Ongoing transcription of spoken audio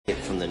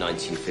the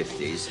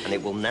 1950s, and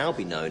it will now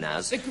be known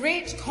as... The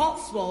Great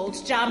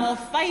Cotswold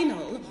Jam-Off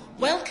Final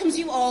welcomes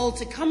you all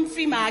to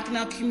Comfrey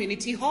Magna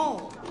Community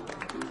Hall.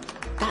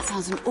 That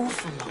sounds an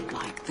awful lot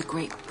like the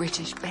Great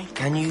British Bake.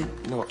 Can you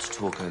not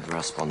talk over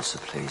our sponsor,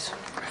 please?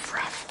 Riff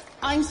raff.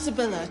 I'm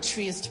Sibylla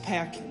Triest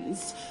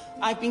Perkins.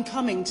 I've been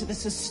coming to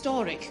this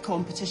historic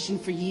competition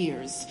for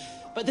years,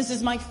 but this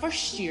is my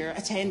first year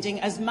attending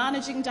as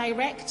Managing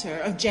Director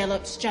of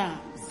Jellops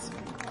Jams.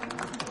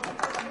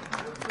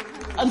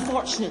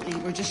 Unfortunately,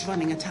 we're just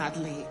running a tad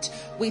late,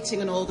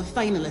 waiting on all the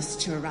finalists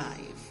to arrive.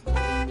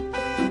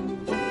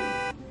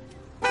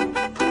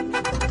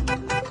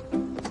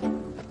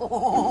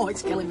 Oh,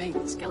 it's killing me,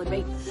 it's killing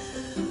me.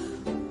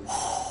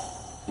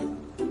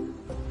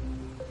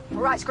 All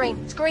right,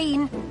 screen,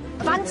 screen,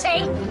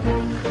 Avanti!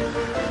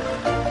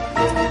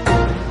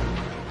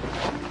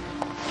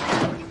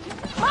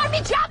 Mind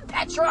me jump,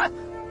 Petra!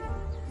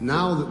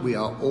 Now that we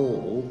are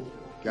all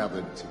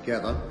gathered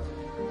together...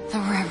 The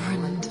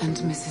Reverend and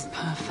Mrs.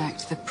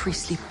 Perfect, the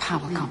priestly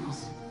power couple.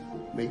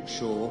 Make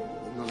sure...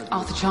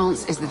 Arthur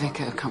Chance is the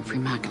vicar of Comfrey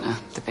Magna,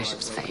 the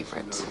bishop's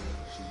favourite.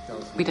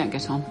 We don't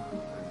get on.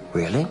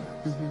 Really?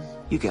 Mm-hmm.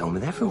 You get on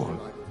with everyone.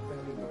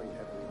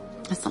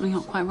 There's something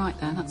not quite right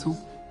there, that's all.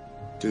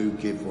 Do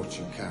give what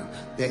you can.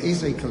 There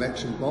is a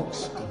collection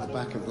box at the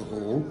back of the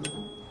hall.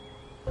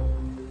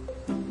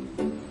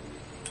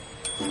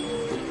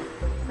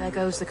 There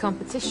goes the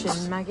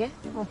competition, Maggie.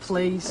 Oh,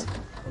 please.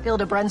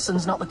 Gilda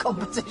Brenson's not the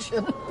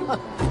competition.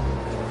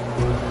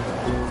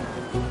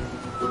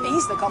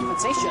 He's the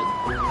competition.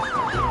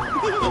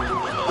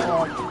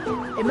 Oh,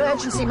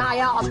 emergency, my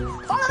yard.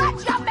 Follow that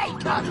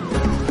Jamaican!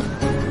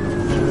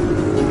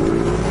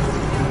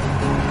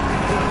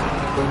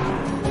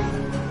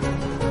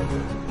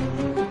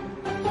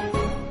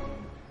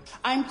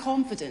 I'm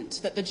confident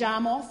that the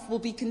jam-off will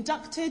be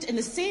conducted in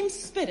the same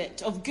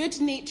spirit of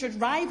good-natured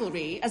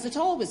rivalry as it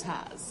always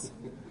has.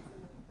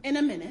 In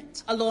a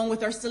minute, along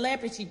with our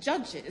celebrity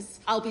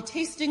judges, I'll be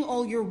tasting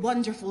all your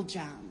wonderful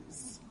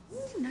jams.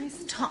 Ooh,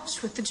 nice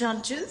touch with the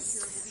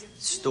judges.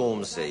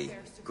 Stormzy,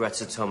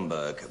 Greta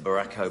Thunberg,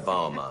 Barack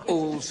Obama.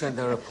 All sent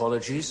their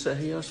apologies, so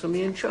he asked for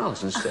me and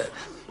Charles instead.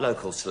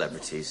 Local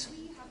celebrities.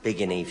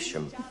 Big in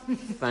Evesham.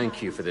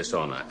 Thank you for this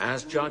honour.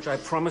 As judge, I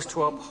promise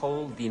to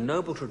uphold the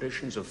noble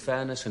traditions of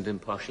fairness and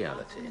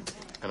impartiality.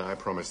 And I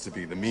promise to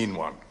be the mean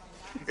one.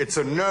 It's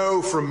a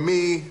no from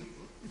me.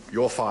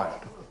 You're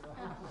fired.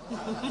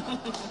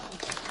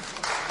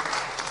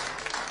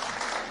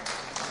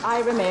 I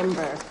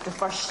remember the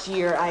first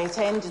year I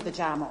attended the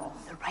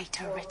jam-off. The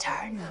writer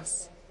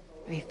returns.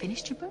 Have you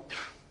finished your book?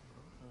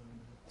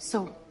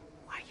 So,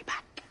 why are you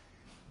back?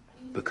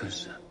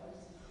 Because...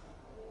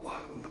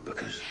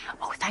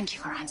 Oh, thank you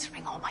for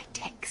answering all my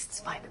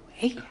texts, by the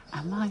way.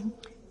 And mine.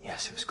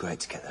 Yes, it was great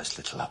to get those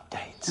little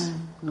updates.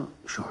 Not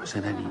sure I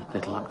sent any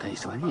little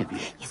updates to any of you.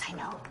 Yes, I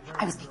know.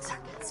 I was being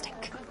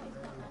sarcastic.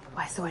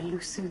 Why so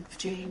elusive,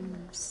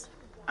 James?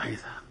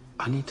 Either.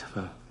 I need to have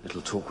a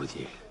little talk with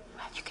you.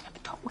 Well, you can have a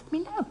talk with me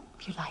now,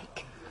 if you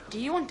like. Do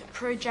you want a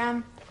pro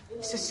jam?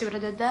 So see what I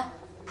did there?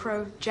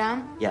 Pro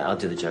jam? Yeah, I'll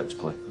do the jokes,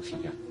 boy. Off you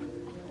go.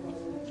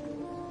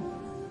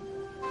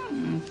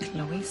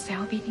 Chloe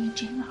Selby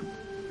jam.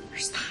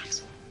 Who's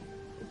that?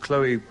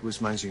 Chloe was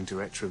managing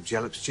director of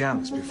Jellops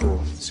Jams before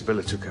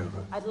Sibylla took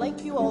over. I'd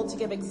like you all to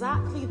give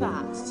exactly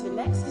that to the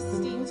next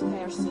esteemed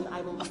person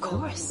I will... Of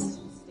course.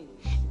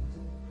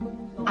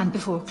 And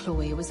before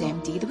Chloe was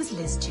MD, there was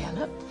Liz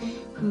Jellop,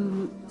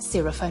 who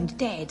Sarah found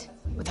dead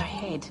with her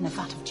head in a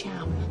vat of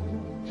jam.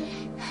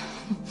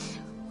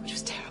 Which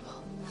was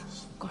terrible.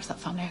 Of course, that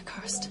family are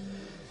cursed.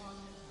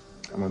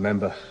 I'm a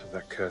member of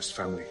that cursed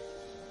family.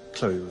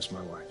 Chloe was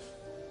my wife.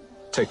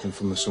 Taken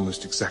from us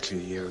almost exactly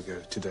a year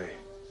ago today.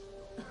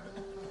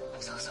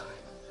 I'm so sorry.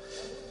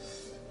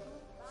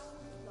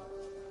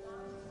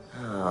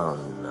 Oh,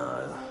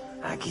 no.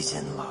 Aggie's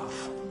in love.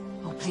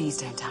 Oh, please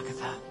don't,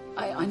 Agatha.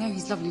 I know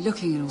he's lovely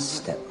looking and all.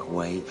 Step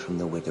away from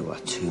the widower.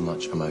 Too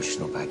much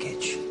emotional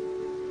baggage.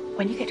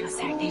 When you get to a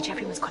certain age,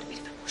 everyone's got a bit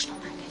of emotional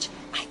baggage.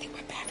 I think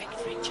we're perfect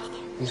for each other.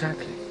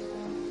 Exactly.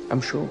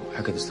 I'm sure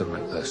Agatha's the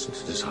right person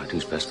to decide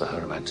who's best for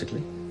her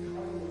romantically.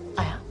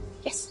 I am.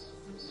 Yes,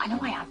 I know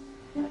I am.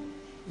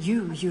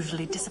 You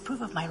usually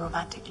disapprove of my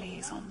romantic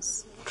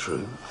liaisons.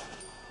 True.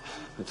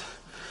 But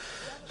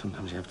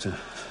sometimes you have to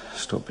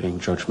stop being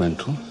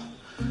judgmental.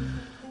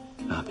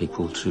 Allow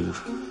people to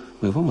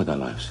move on with their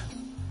lives.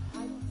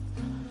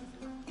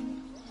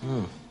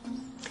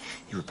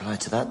 You replied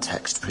to that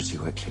text pretty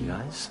quickly,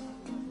 guys.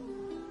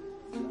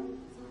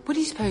 What do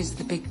you suppose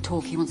the big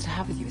talk he wants to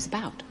have with you is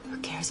about? Who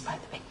cares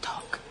about the big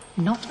talk?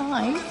 Not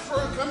I. Do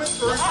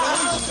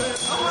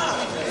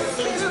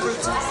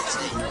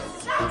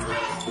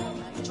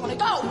you want to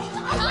go?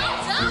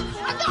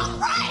 I got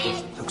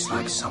right! Looks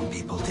like some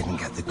people didn't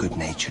get the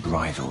good-natured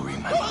rivalry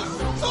memo.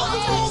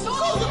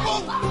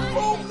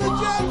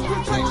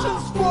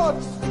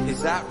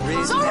 Is that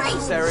really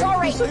necessary?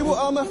 Sorry! See what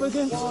I'm up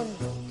against?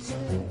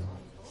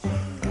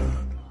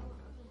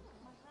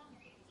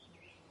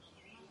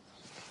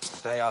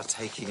 They are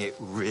taking it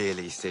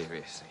really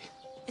seriously.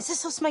 Is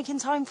this us making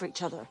time for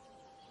each other?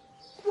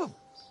 Well,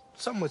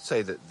 some would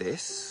say that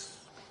this,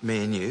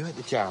 me and you at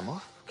the jam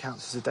off,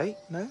 counts as a date,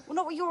 no? Well,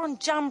 not when you're on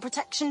jam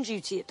protection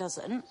duty, it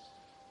doesn't.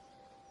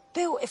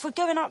 Bill, if we're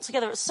going out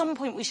together, at some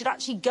point we should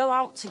actually go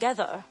out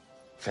together.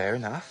 Fair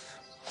enough.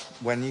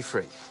 When are you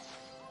free?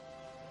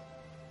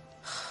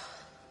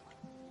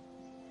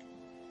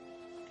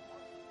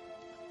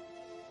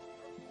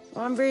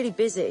 Well, I'm really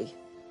busy.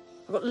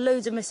 I've got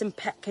loads of missing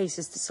pet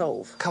cases to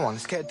solve. Come on,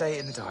 let's get a date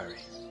in the diary.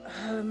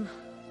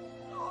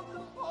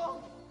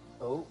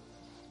 Oh.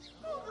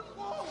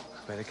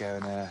 Better go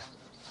and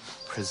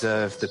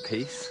preserve the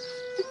peace.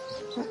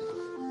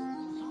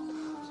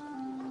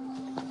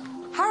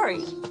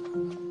 Harry!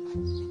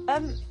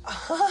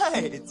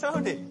 Hi,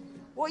 Tony.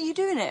 What are you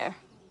doing here?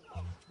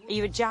 Are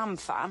you a jam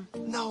fan?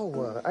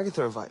 No,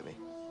 Agatha invited me.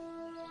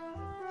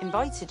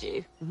 Invited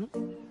you?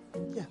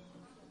 Mm-hmm. Yeah.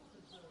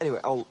 Anyway,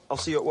 I'll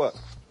see you at work.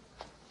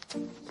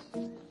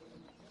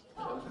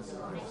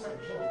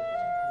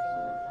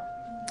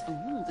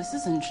 Ooh, this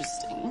is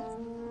interesting.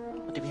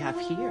 What do we have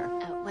here?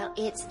 Well,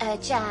 it's a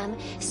jam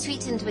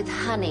sweetened with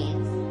honey.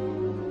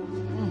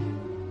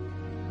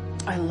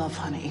 I love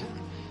honey,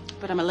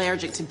 but I'm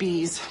allergic to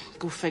bees.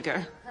 Go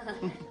figure.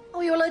 Oh,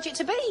 you're allergic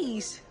to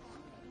bees?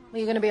 Well,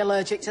 you're going to be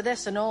allergic to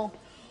this and all.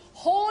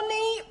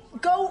 Horny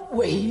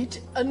goatweed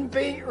and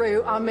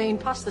beetroot. I mean,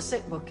 pass the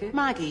sick bucket.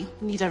 Maggie,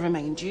 need I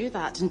remind you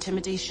that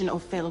intimidation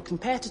of fellow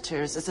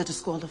competitors is a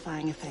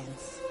disqualifying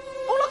offence?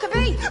 Oh, look, a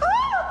bee!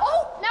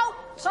 Oh, no,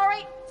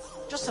 sorry.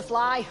 Just a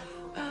fly.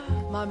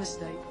 My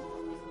mistake.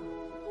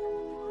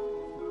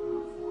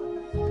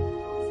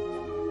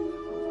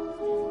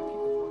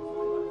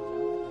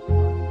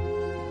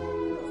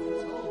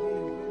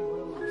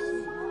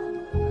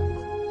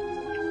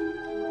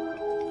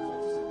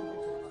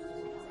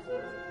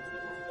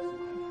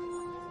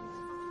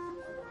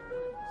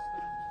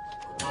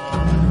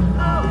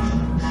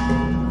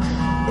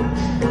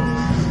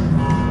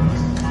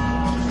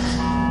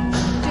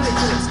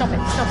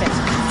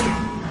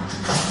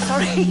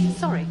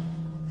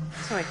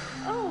 Sorry.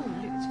 Oh,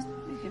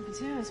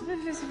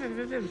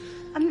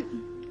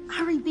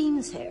 Harry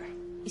Bean's here.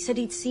 He said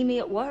he'd see me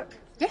at work.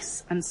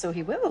 Yes, and so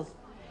he will.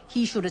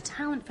 He showed a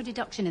talent for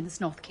deduction in the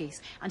Snoth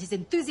case, and his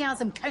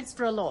enthusiasm counts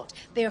for a lot.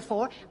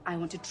 Therefore, I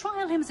want to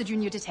trial him as a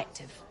junior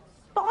detective.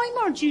 But I'm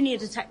our junior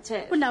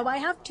detective. Well, now I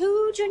have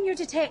 2 junior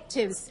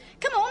detectives.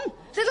 Come on,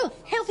 little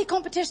healthy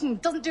competition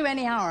doesn't do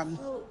any harm.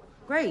 Well,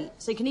 great.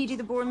 So can you do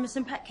the boring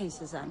missing pet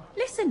cases then?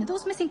 Listen,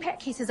 those missing pet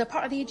cases are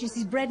part of the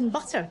agency's bread and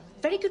butter.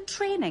 Very good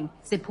training.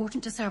 It's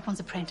important to serve one's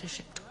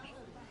apprenticeship, Tony.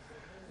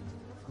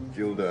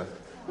 Gilda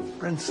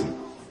Brenson.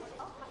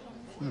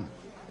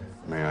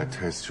 May I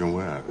taste your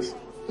wares?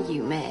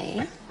 You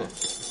may.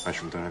 I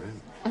shall dive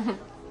in.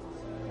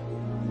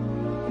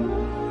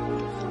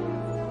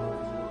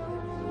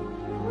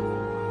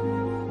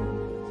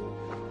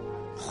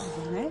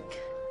 Nick,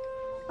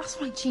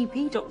 that's my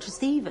GP, Dr.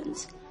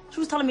 Stevens. She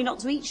was telling me not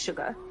to eat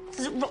sugar.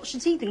 Says it rots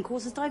your teeth and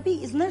causes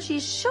diabetes, and there she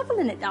is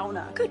shoveling it down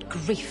her. Good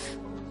grief.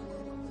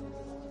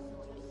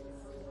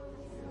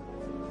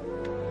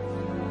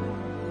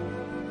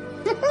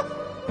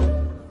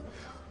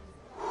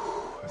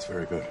 That's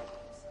very good.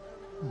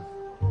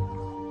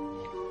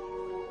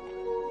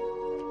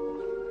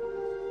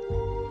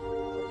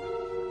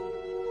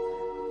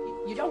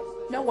 You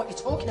don't know what you're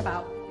talking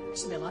about,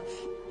 Smilla,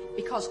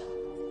 because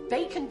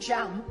bacon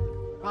jam,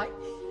 right,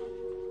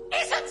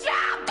 is a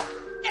jam!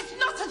 It's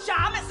not a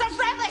jam, it's a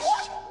relish!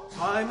 What?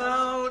 Time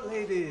out,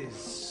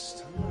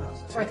 ladies. Time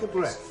out. Take a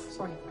breath.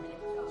 Sorry.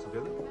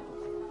 Sibylla?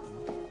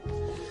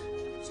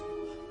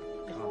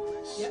 Calm,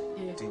 please. Yeah.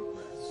 Deep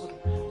breaths. Okay.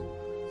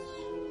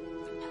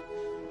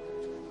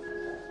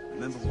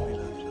 Remember what we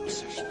learned in our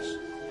sessions.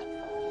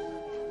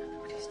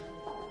 Okay?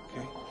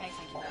 Okay,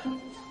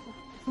 thank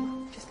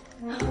you. Just...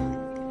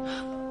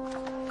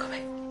 Come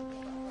here.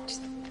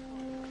 Just...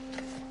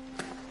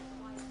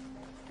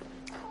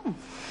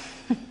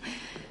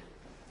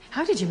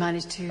 How did you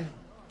manage to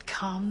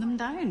calm them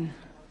down?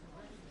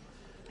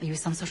 Are you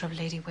some sort of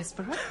lady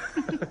whisperer?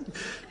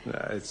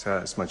 No,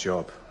 it's my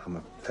job. I'm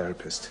a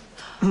therapist.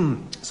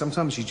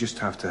 Sometimes you just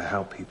have to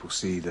help people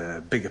see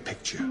the bigger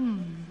picture.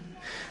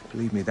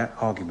 Believe me, that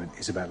argument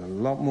is about a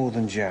lot more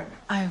than jam.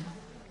 I'm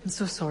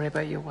so sorry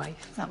about your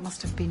wife. That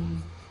must have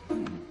been...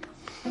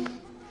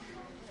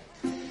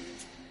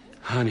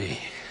 Honey,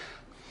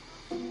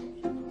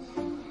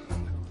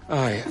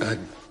 I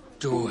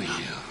adore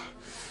you.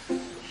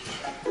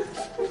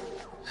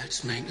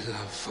 Let's make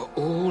love for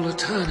all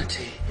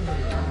eternity.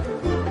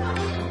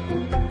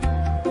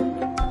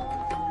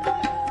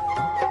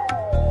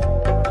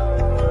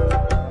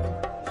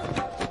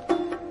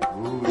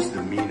 Who's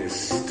the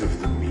meanest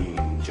of the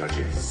mean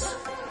judges?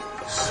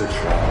 Sir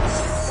Charles.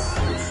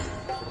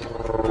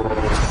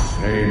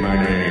 Say my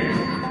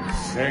name.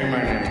 Say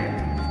my name.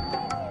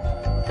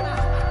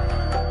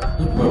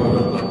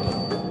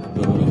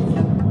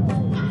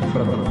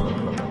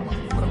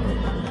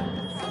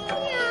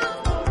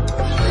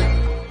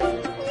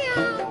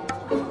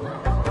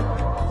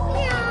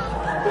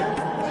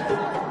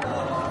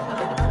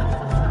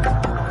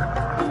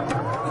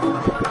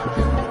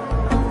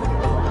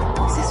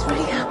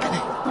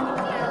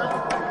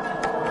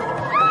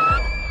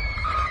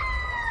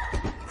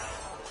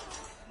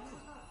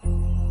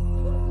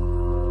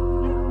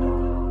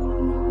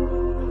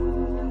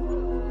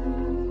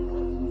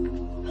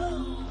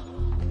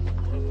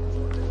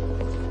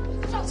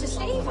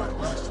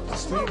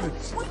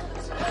 Stevens.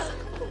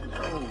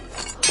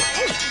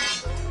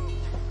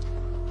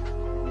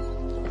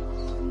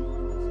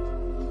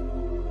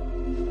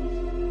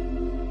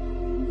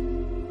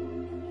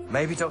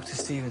 Maybe Dr.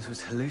 Stevens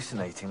was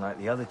hallucinating like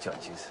the other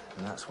judges,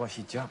 and that's why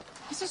she jumped.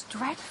 This is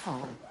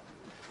dreadful.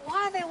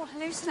 Why are they all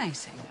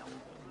hallucinating?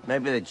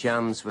 Maybe the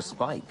jams were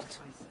spiked.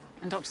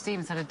 And Dr.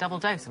 Stevens had a double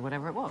dose of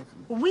whatever it was.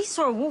 Well, we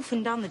saw her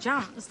wolfing down the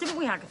jams, didn't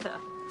we, Agatha?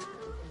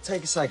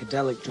 Take a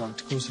psychedelic drug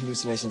to cause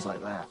hallucinations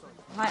like that.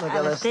 Like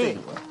LSD.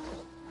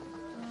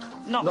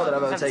 Not that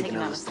I've ever taken taken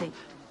LSD.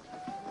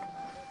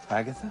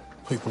 Agatha?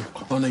 People,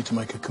 I need to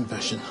make a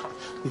confession.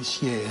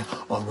 This year,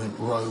 I went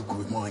rogue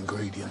with my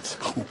ingredients.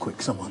 Oh,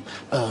 quick, someone.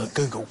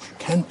 Google,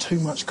 can too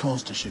much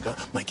caster sugar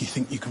make you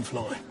think you can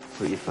fly?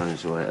 Put your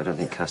phones away. I don't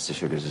think castor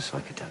sugar is a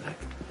psychedelic.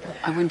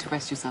 I wouldn't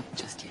arrest yourself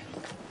just yet.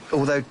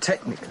 Although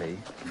technically,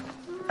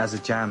 as a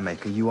jam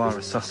maker, you are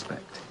a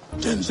suspect.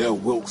 Denzel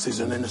Wilkes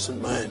is an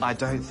innocent man. I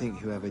don't think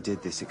whoever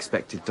did this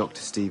expected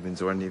Dr.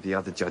 Stevens or any of the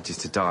other judges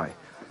to die.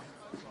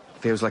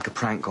 Feels like a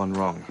prank gone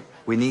wrong.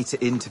 We need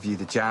to interview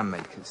the jam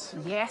makers.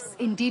 Yes,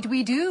 indeed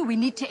we do. We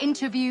need to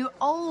interview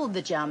all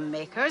the jam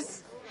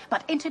makers,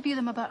 but interview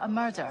them about a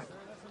murder,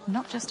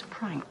 not just a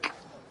prank.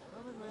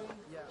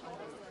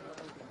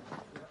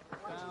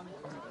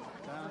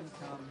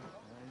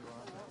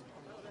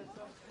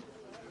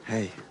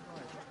 Hey,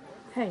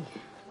 Hey.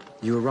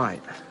 you were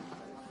right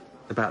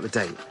about the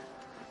date.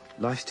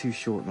 Life's too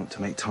short not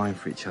to make time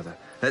for each other.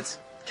 Let's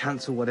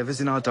cancel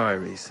whatever's in our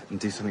diaries and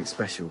do something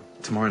special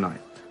tomorrow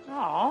night.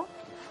 Aw.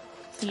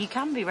 You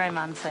can be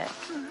romantic.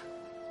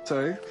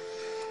 So,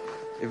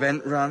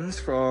 event runs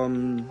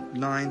from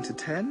 9 to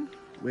 10,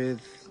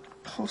 with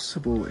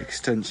possible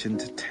extension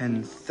to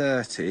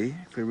 10:30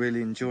 if we're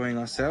really enjoying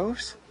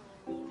ourselves.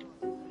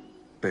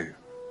 Boo.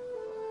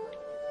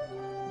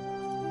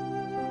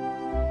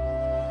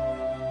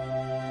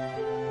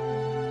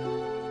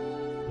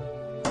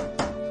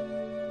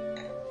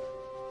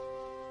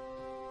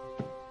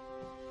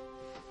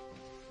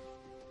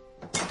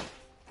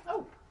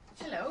 Oh,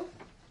 hello.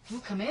 You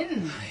come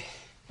in.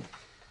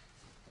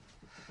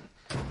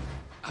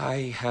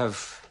 I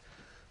have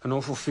an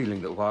awful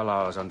feeling that while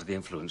I was under the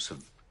influence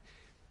of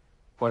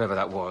whatever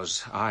that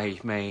was, I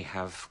may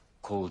have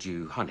called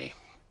you honey.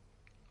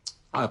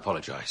 I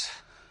apologize.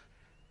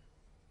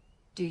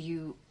 Do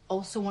you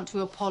also want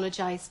to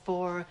apologize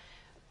for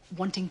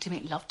wanting to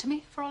make love to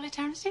me for all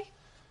eternity?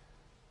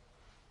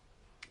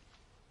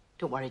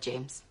 Don't worry,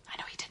 James. I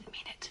know he didn't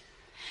mean it.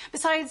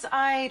 Besides,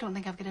 I don't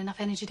think I've got enough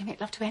energy to make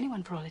love to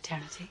anyone for all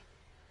eternity,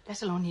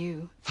 let alone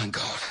you. Thank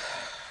God.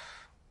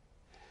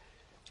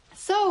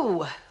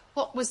 So,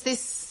 what was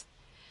this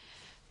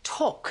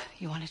talk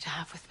you wanted to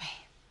have with me?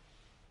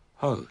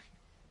 Oh,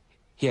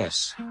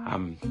 yes.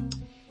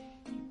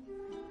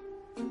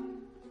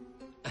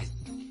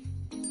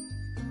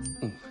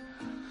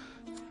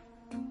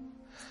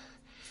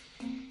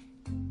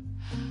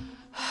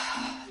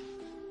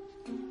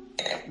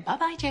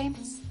 Bye-bye,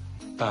 James.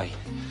 Bye.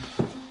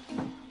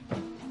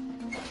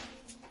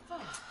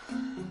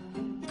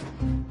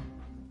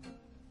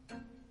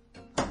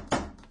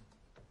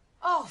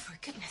 Oh, for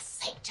goodness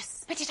sake,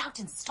 just spit it out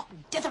and stop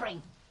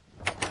dithering.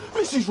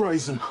 Mrs.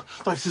 Raisin,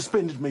 they've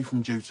suspended me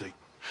from duty.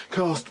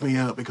 Cast me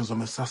out because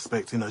I'm a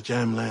suspect in a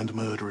Jamland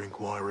murder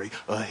inquiry,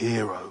 a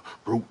hero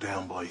brought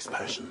down by his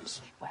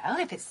passions. Well,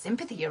 if it's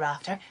sympathy you're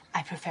after,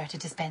 I prefer to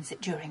dispense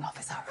it during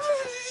office hours.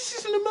 This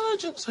is an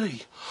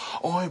emergency.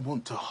 I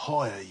want to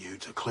hire you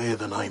to clear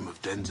the name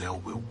of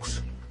Denzel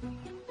Wilkes.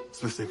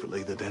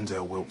 Specifically, the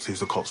Denzel Wilkes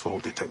who's a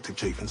Cotswold Detective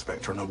Chief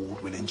Inspector and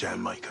award-winning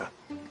jam maker.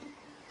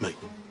 Me.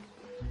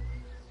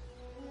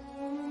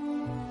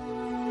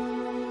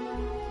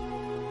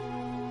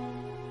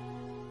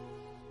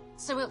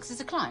 So Wilkes is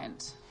a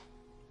client?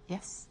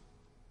 Yes?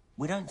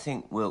 We don't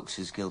think Wilkes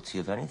is guilty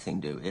of anything,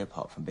 do we,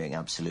 apart from being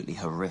absolutely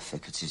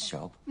horrific at his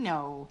job?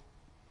 No.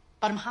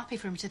 But I'm happy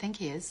for him to think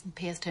he is and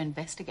pay us to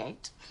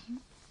investigate.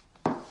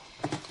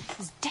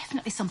 There's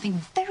definitely something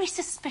very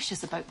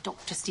suspicious about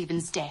Dr.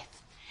 Stevens'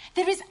 death.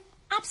 There is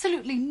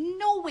absolutely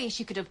no way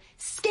she could have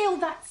scaled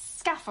that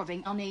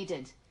scaffolding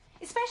unaided.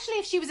 Especially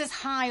if she was as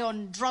high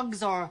on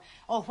drugs or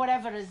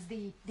whatever as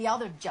the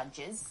other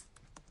judges.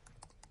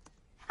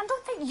 And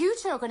don't think you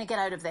two are going to get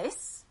out of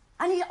this.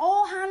 I need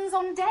all hands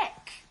on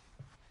deck.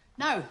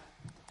 Now,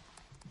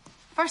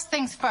 first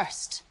things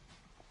first.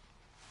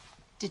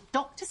 Did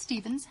Dr.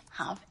 Stevens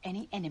have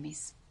any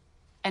enemies?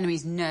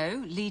 Enemies,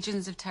 no.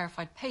 Legions of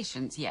terrified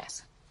patients,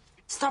 yes.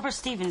 Stabber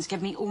Stevens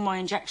gave me all my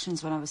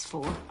injections when I was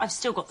 4. I've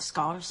still got the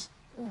scars.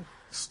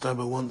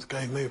 Stabber once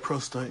gave me a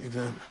prostate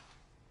exam.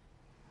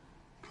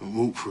 Couldn't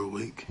walk for a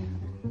week.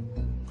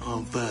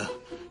 I've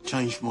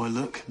changed my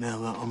look now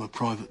that I'm a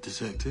private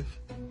detective.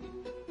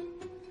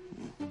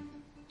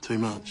 Too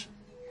much?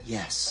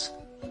 Yes.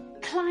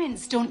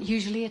 Clients don't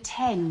usually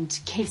attend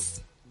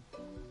case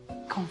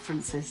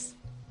conferences.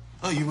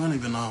 Oh, you won't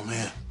even know I'm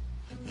here.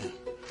 Yeah.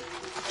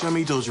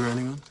 Jammy Dodger,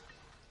 anyone?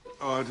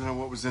 Oh, I don't know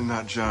what was in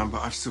that jam,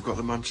 but I've still got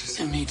the munchies.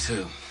 Me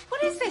too.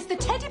 What is this, the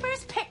teddy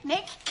bear's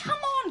picnic? Come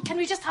on, Can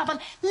we just have a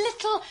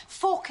little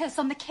focus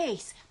on the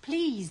case?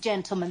 Please,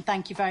 gentlemen,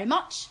 thank you very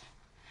much.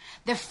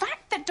 The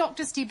fact that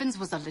Dr. Stevens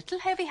was a little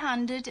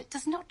heavy-handed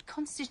does not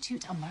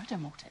constitute a murder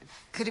motive.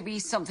 Could it be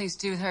something to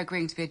do with her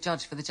agreeing to be a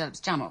judge for the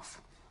Jellops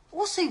jam-off?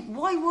 Also,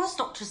 why was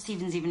Dr.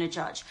 Stevens even a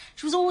judge?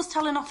 She was always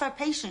telling off her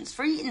patients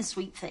for eating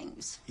sweet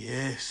things.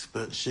 Yes,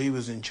 but she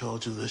was in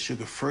charge of the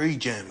sugar-free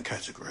jam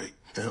category.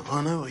 Now,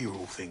 I know what you're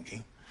all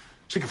thinking.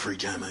 Sugar-free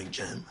jam ain't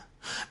jam.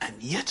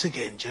 And yet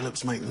again,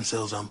 Jellops make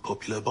themselves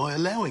unpopular by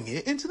allowing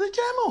it into the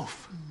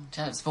jam-off.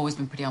 Jellops have always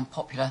been pretty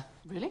unpopular.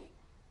 Really?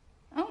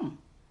 Oh.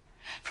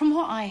 From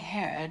what I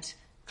heard,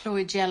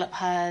 Chloe Jellop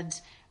had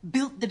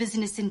built the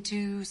business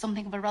into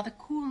something of a rather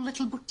cool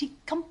little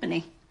boutique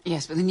company.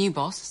 Yes, but the new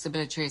boss,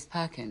 Sibylla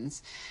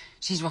Perkins,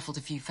 she's ruffled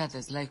a few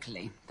feathers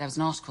locally. There was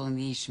an article in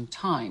the Evesham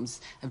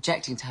Times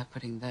objecting to her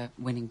putting the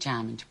winning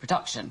jam into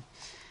production.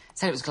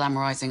 Said it was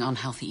glamorising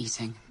unhealthy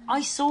eating.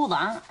 I saw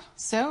that.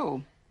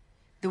 So,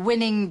 the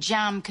winning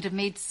jam could have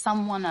made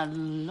someone a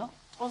lot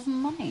of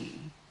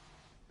money.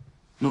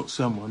 Not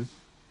someone.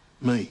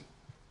 Me.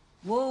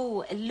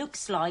 Whoa, it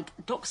looks like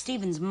Doc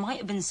Stevens might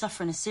have been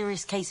suffering a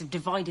serious case of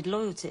divided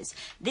loyalties.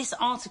 This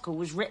article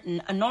was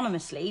written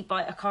anonymously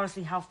by a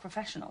Carsley health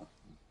professional.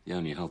 The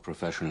only health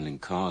professional in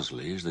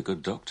Carsley is the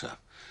good doctor.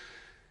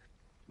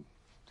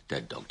 The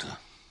dead doctor.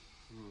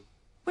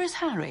 Where's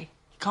Harry?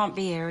 He can't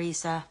be here.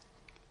 He's on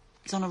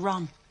a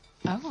run.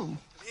 Oh.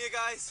 Here,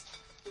 guys.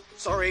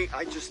 Sorry,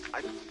 I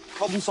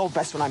problem solve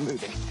best when I'm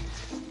moving.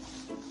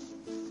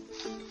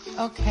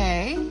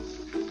 Okay.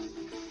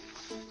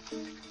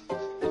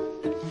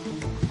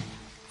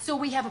 So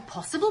we have a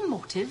possible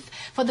motive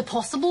for the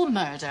possible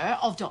murder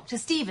of Dr.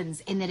 Stevens,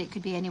 in that it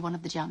could be any one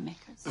of the jam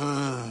makers.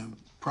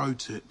 Pro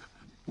tip.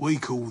 We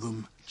call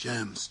them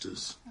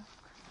jamsters.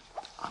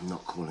 I'm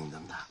not calling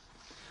them that.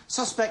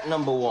 Suspect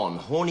number 1,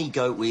 horny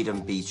goatweed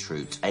and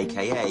beetroot,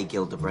 a.k.a.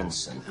 Gilda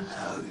Brenson.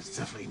 No, it's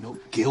definitely not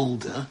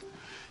Gilda.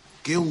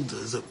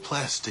 Gilda's a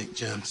plastic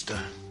jamster.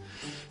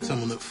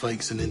 Someone that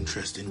fakes an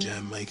interest in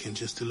jam making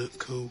just to look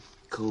cool.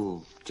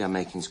 Cool. Jam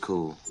making's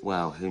cool.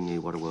 Wow, who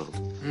knew? What a world.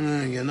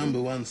 Your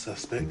number 1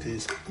 suspect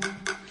is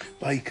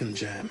Bacon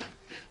Jam,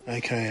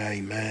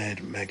 a.k.a.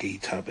 Mad Maggie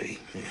Tubby.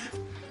 Yeah.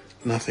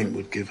 Nothing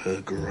would give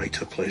her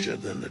greater pleasure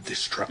than the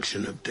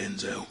destruction of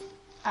Denzel.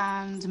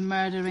 And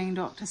murdering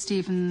Dr.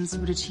 Stevens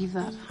would achieve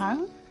that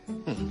how?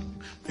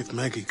 If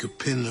Maggie could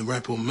pin the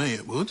rap on me,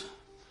 it would.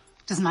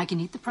 Does Maggie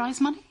need the prize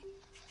money?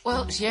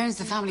 Well, she owns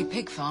the family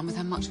pig farm with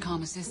her much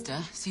calmer sister,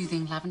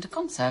 Soothing Lavender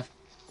Conserve.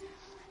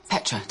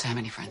 Petra to her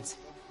many friends.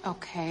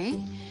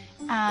 Okay.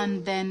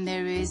 And then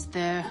there is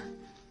the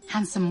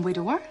handsome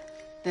widower,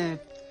 the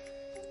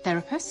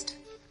therapist,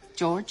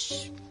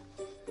 George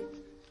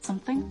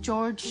something.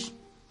 George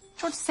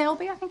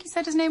Selby, I think he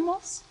said his name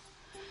was.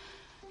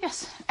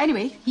 Yes.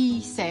 Anyway,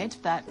 he said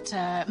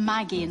that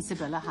Maggie and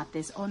Sibylla had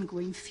this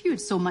ongoing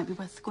feud, so it might be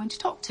worth going to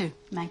talk to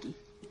Maggie,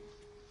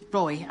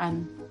 Roy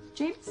and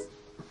James.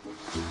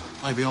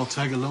 Maybe I'll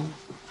tag along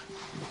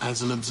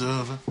as an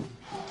observer.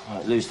 All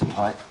right, lose the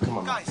pipe. Come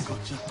on. Guys,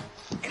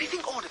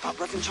 anything odd about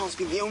Reverend Charles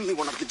being the only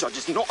one of the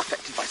judges not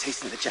affected by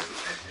tasting the jam?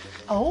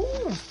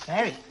 Oh,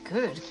 very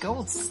good.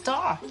 Gold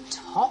star.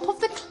 Top of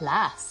the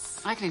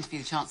class. I can interview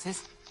the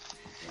chances.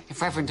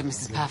 If Reverend and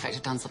Mrs. Perfect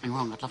have done something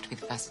wrong, I'd love to be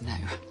the first to know.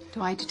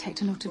 Do I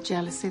detect a note of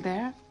jealousy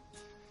there?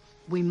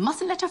 We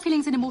mustn't let our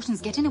feelings and emotions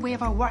get in the way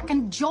of our work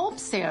and job,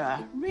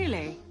 Sarah.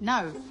 Really.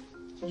 Now,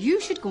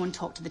 you should go and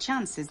talk to the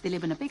Chances. They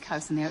live in a big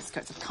house on the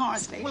outskirts of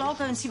Carsley. Well, I'll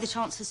go and see the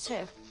Chances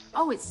too.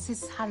 Oh,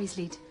 it's Harry's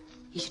lead.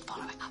 You should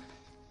follow it up.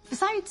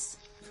 Besides,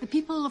 the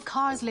people of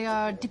Carsley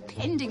are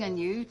depending on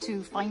you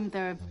to find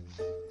their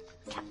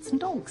cats and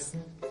dogs.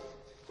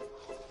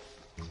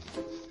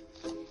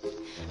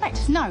 Right,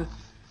 now,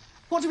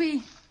 what do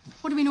we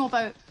know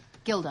about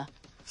Gilda?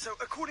 So,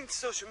 according to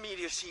social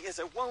media, she is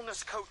a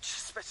wellness coach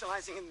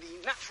specialising in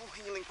the natural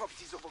healing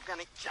properties of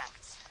organic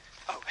jams.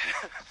 Oh,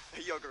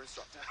 a yoga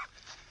instructor.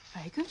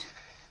 Very good.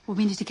 Well,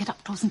 we need to get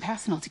up close and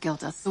personal to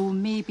Gilda, so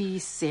maybe,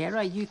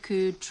 Sarah, you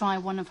could try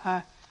one of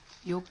her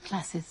yoga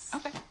classes.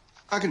 Okay.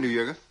 I can do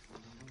yoga.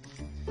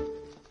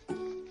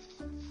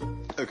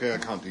 Okay, I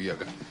can't do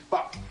yoga.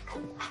 But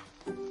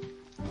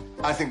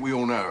I think we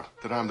all know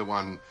that I'm the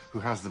one who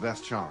has the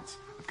best chance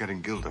of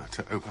getting Gilda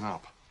to open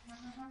up.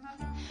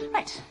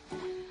 Right.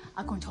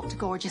 I'll go and talk to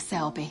Gorgeous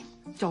Selby.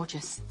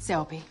 Gorgeous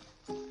Selby.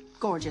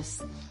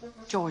 Gorgeous.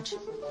 George.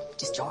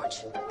 Just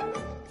George.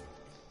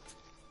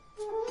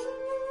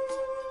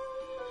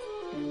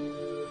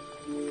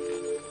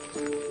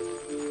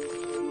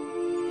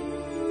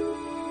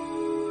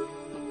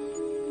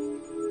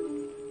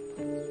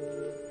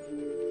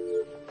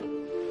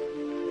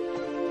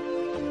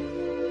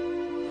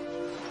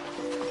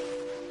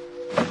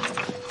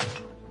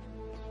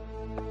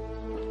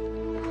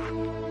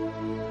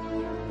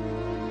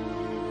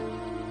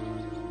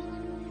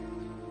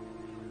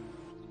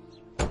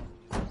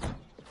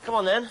 Come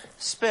on, then.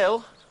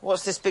 Spill.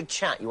 What's this big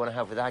chat you want to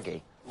have with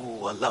Aggie?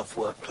 Oh, I love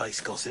workplace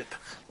gossip.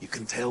 You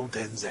can tell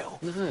Denzel.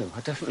 No,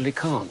 I definitely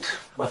can't.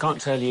 I can't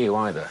tell you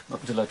either, not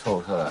until I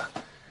told her.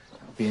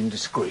 be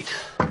indiscreet.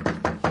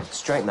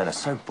 Straight men are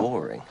so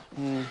boring.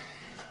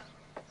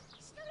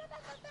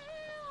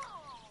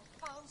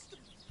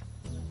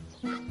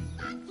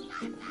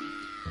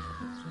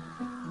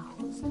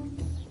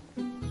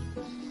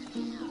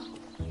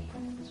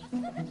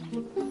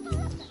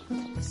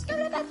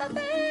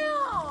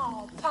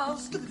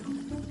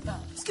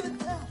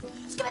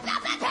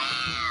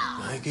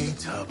 Maggie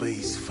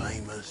Tubby's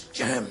famous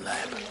jam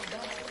lab.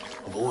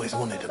 I've always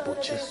wanted a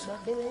butcher's.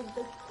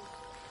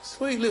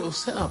 Sweet little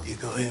setup you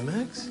got here,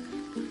 Max.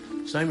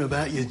 Shame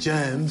about your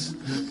jams.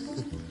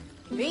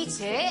 Beat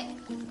it,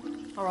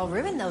 or I'll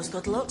ruin those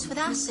good looks with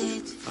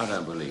acid. I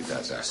don't believe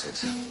that's acid.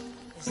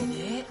 Isn't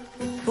it?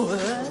 Want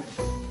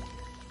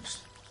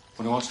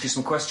to ask you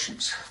some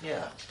questions?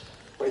 Yeah.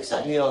 What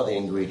exactly are the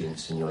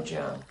ingredients in your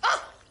jam?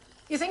 Ah!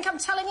 You think I'm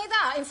telling you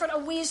that in front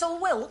of Weasel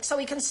Wilk so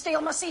he can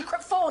steal my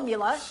secret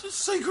formula?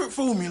 Secret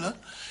formula?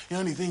 The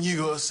only thing you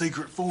got a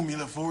secret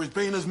formula for is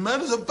being as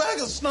mad as a bag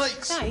of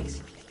snakes.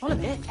 Snakes? On a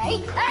minute. Hey!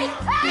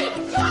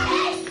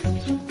 Johnny!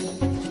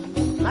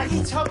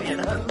 Maggie Tubby in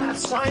her mad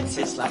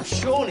scientist lab.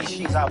 Surely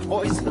she's our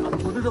poisoner.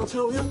 What did I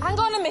tell you? Hang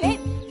on a minute.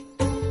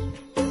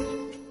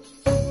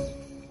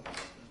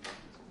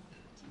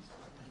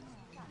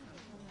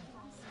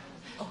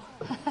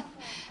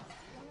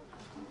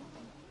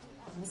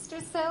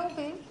 Mr.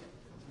 Selby.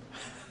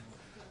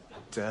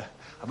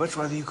 I'd much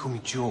rather you call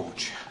me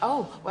George.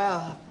 Oh,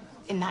 well,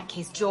 in that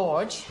case,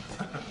 George,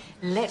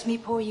 let me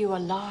pour you a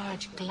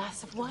large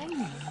glass of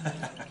wine.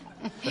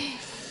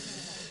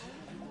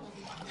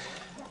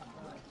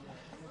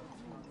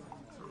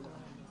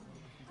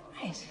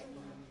 Right.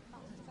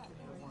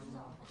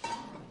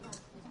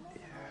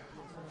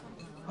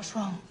 What's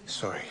wrong?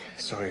 Sorry,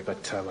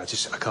 but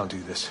I can't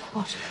do this.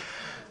 What?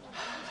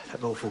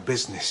 That awful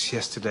business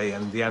yesterday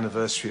and the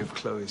anniversary of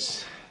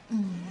Chloe's.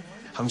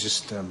 I'm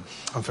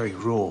very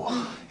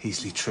raw,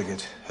 easily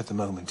triggered at the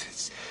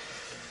moment.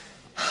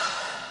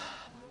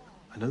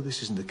 I know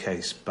this isn't the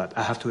case, but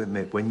I have to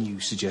admit, when you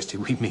suggested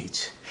we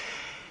meet,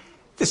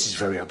 this is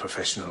very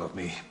unprofessional of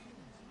me,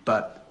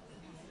 but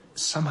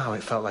somehow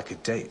it felt like a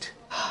date.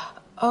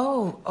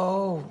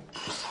 Oh.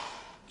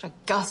 What a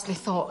ghastly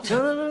thought.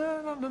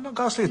 No, not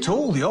ghastly at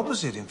all. The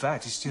opposite, in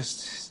fact. It's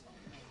just...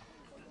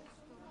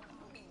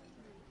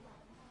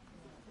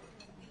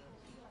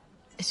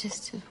 It's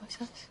just... What's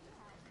that?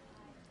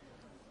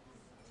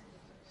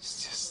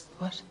 It's just...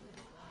 What?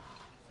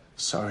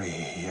 Sorry,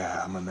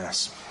 yeah, I'm a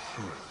mess.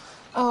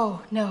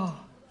 Oh, no.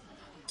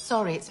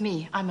 Sorry, it's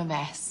me. I'm a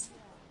mess.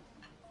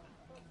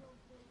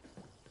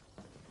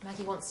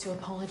 Maggie wants to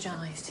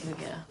apologise to you.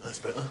 That's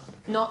better.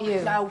 Not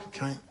you. No.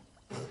 Okay.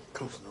 Of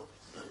course not.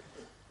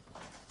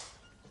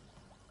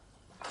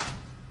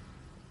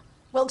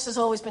 Wilkes has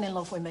always been in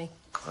love with me.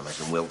 I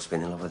imagine Wilk's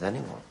been in love with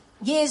anyone.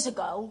 Years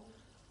ago,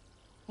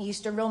 he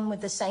used to run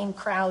with the same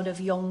crowd of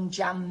young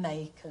jam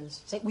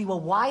makers. We were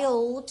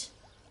wild,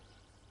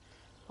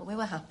 but we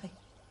were happy.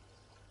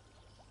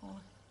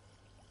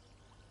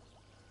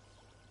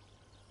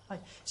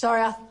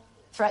 Sorry, I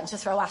threatened to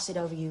throw acid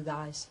over you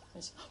guys.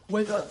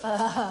 What's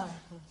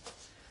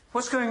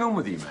going on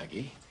with you,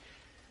 Maggie?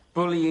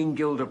 Bullying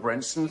Gilda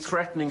Brenson,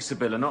 threatening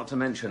Sibylla, not to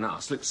mention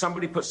us. Look,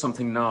 somebody put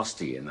something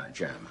nasty in that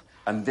jam.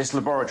 And this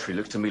laboratory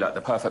looks to me like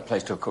the perfect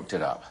place to have cooked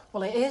it up.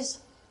 Well, it is.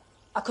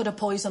 I could have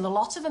poisoned a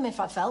lot of them if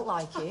I felt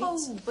like it.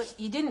 Oh, but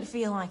you didn't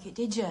feel like it,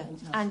 did you?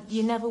 No. And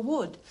you never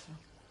would.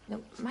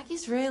 No,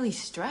 Maggie's really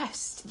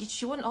stressed.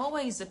 She wasn't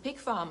always a pig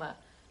farmer.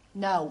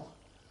 No.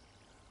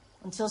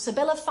 Until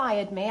Sibylla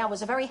fired me, I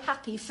was a very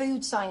happy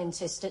food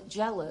scientist at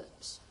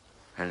Jellops.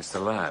 Hence the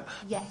lab.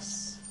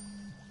 Yes.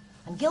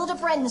 And Gilda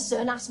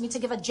Brenson asked me to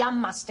give a jam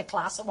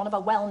masterclass at one of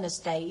her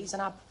wellness days,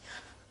 and I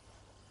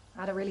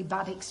had a really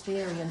bad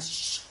experience.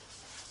 Shh.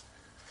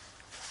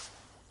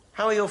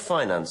 How are your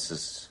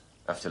finances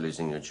after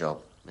losing your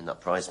job? I mean,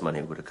 that prize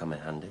money would have come in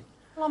handy.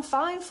 Well, I'm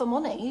fine for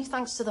money,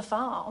 thanks to the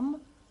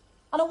farm.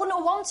 And I wouldn't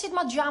have wanted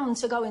my jam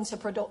to go into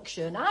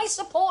production. I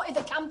supported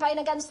the campaign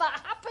against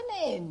that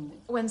happening.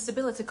 When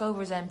Sibylla took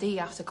over as MD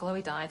after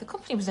Chloe died, the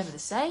company was never the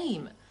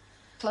same.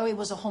 Chloe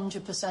was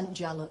 100%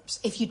 Jellops.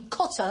 If you'd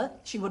cut her,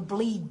 she would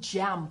bleed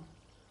jam.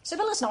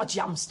 Sibylla's not a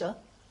jamster.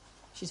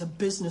 She's a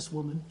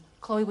businesswoman.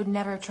 Chloe would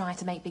never try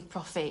to make big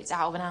profits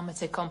out of an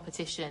amateur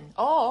competition.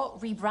 Or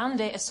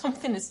rebrand it as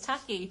something as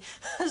tacky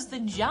as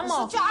the jam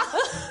off.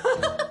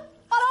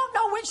 I don't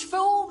know which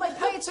fool they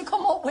paid to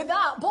come up with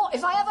that, but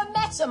if I ever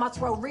met them, I'd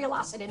throw real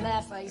acid in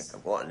their face.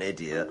 What an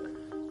idiot.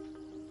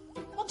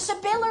 But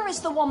Sibylla is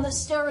the one that's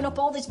stirring up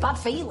all this bad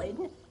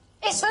feeling.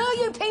 It's her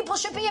you people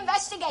should be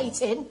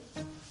investigating.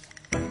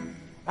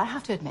 I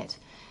have to admit,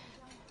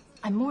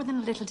 I'm more than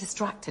a little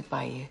distracted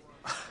by you.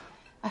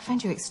 I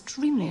find you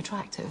extremely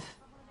attractive.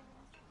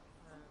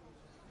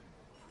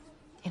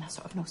 In a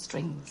sort of no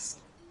strings,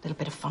 little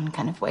bit of fun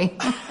kind of way.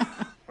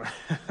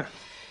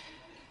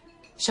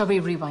 Shall we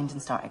rewind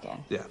and start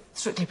again? Yeah.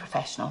 Strictly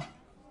professional.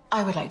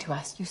 I would like to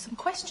ask you some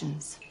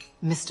questions,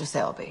 Mr.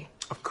 Selby.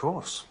 Of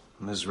course,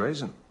 Ms.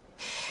 Raisin.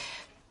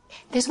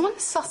 There's one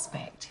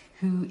suspect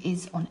who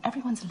is on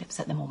everyone's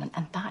lips at the moment,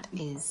 and that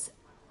is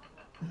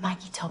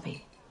Maggie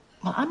Tubby.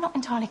 Well, I'm not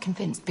entirely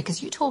convinced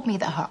because you told me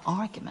that her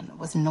argument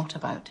was not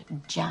about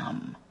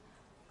jam.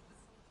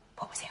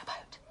 What was it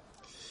about?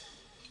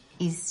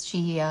 Is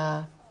she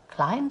a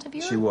client of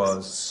yours? She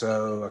was,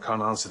 so I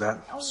can't answer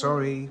that.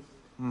 Sorry.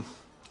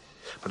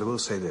 But I will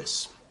say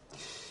this.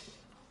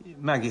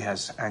 Maggie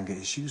has anger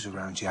issues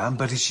around jam,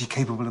 but is she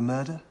capable of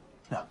murder?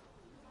 No.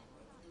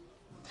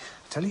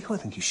 Tell you who I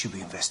think you should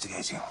be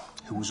investigating.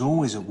 Who was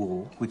always at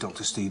war with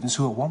Dr. Stevens,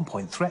 who at one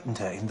point threatened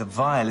her in the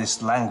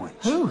vilest language.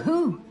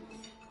 Who?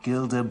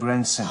 Gilda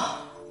Brenson.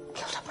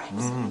 Gilda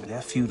Brenson?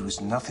 Their feud was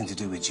nothing to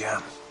do with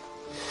jam.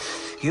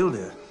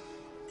 Gilda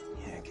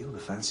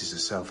fancies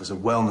herself as a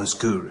wellness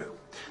guru.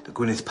 The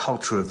Gwyneth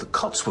Paltrow of the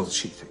Cotswolds,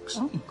 she thinks.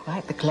 Oh,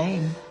 quite the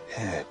claim.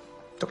 Yeah.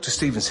 Dr.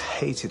 Stevens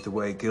hated the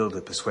way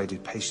Gilda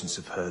persuaded patients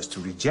of hers to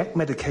reject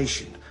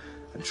medication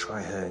and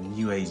try her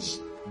New Age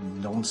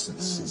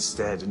nonsense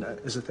instead. And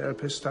as a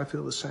therapist, I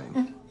feel the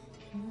same.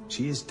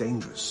 She is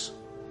dangerous,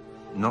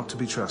 not to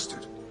be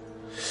trusted.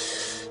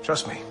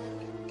 Trust me.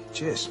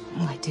 Cheers.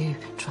 Oh, I do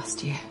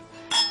trust you.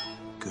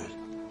 Good.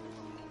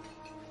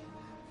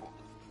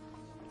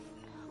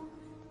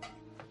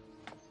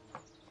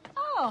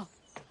 Oh,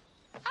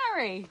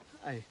 Harry.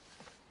 Hey.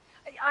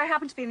 I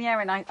happened to be in the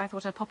area and I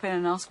thought I'd pop in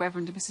and ask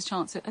Reverend and Mrs.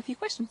 Chance a few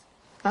questions.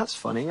 That's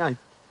funny. I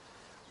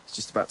was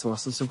just about to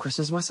ask them some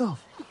questions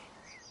myself.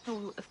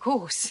 Oh, of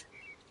course.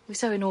 We're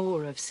so in awe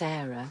of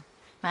Sarah,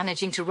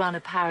 managing to run a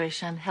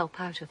parish and help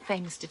out a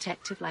famous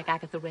detective like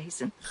Agatha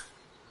Raisin.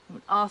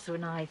 Arthur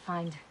and I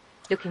find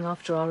looking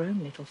after our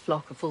own little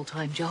flock a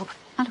full-time job.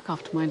 I look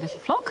after my little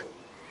flock.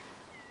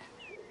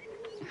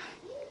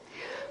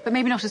 But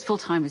maybe not as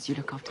full-time as you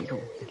look after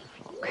your little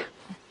flock.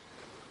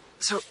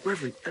 So,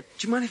 Reverend, do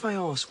you mind if I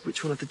ask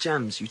which one of the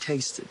jams you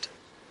tasted?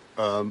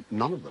 None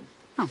of them.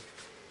 Oh.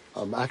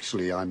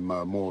 Actually, I'm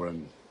more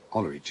an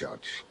honorary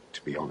judge,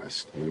 to be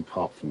honest. I mean,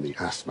 apart from the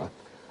asthma,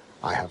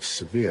 I have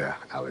severe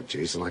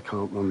allergies and I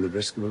can't run the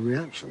risk of a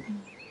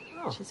reaction.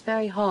 Which is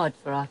very hard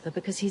for Arthur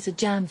because he's a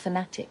jam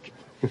fanatic.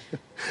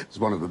 It's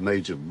one of the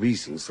major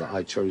reasons that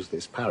I chose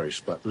this parish,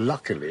 but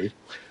luckily,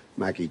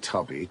 Maggie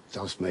Tubby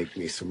does make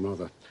me some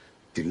rather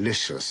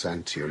delicious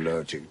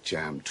anti-allergic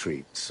jam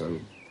treats,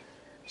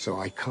 so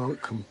I can't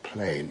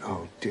complain.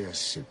 Oh, dear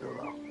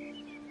Sibylla.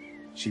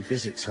 She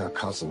visits her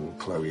cousin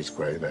Chloe's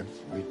grave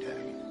every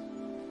day.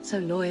 So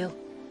loyal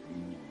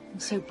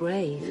and so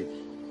brave.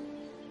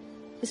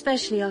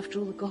 Especially after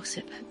all the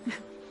gossip.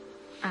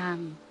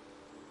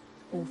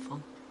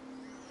 Awful.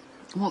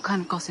 What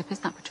kind of gossip is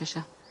that,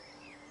 Patricia?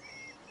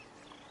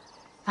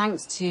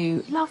 Thanks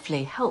to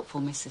lovely, helpful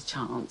Mrs.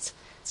 Chance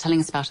telling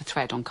us about a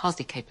thread on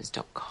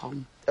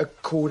carsleycapers.com.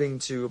 According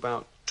to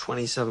about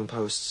 27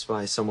 posts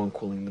by someone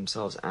calling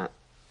themselves at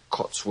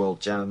Cotswold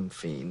Jam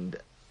Fiend.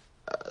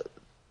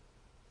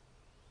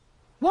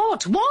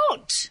 What?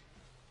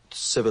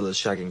 Sibylla's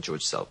shagging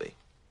George Selby.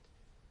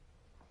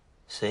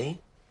 See?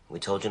 We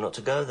told you not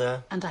to go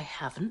there. And I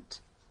haven't.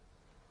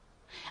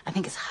 I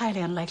think it's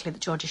highly unlikely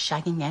that George is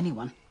shagging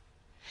anyone.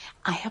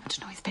 I happen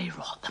to know he's very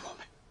raw at the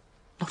moment.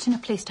 Not in a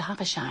place to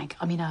have a shag.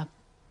 I mean, a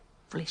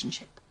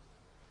relationship.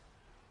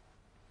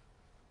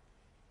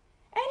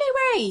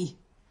 Anyway,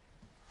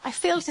 I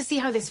fail to see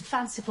how this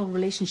fanciful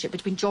relationship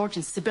between George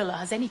and Sibylla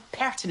has any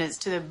pertinence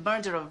to the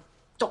murder of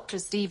Dr.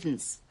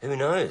 Stevens. Who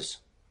knows?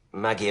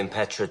 Maggie and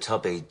Petra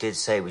Tubby did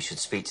say we should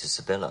speak to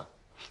Sibylla.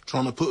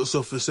 Trying to put us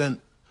off the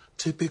scent.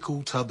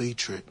 Typical Tubby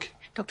trick.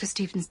 Dr.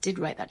 Stevens did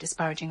write that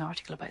disparaging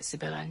article about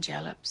Sibylla and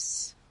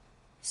Jellops.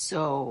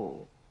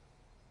 So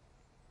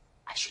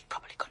I should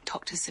probably go and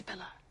talk to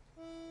Sibylla.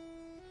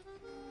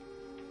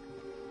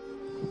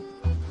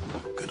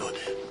 Good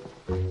idea.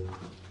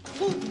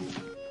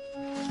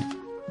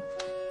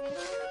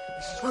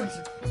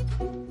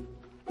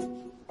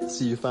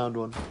 So you found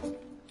one.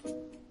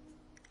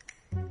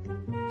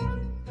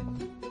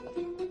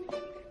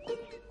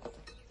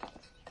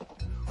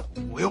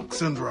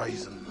 Wilkes and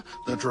Raisin,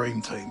 the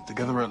dream team,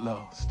 together at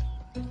last.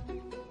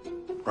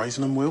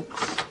 Raisin and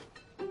Wilkes.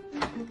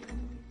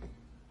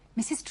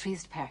 Mrs.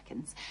 Trist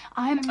Perkins,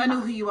 I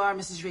know who you are,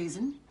 Mrs.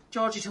 Raisin.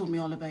 Georgie told me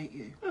all about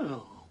you.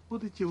 Oh,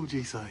 what did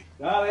Georgie say?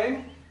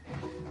 Darling,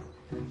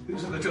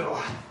 who's at the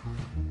door?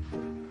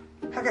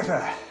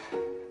 Agatha.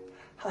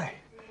 Hi.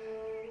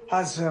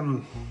 How's,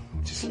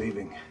 just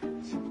leaving.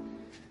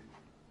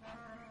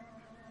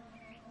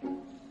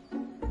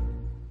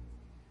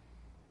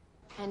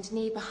 And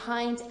knee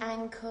behind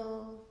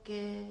ankle,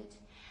 good.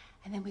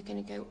 And then we're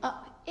going to go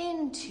up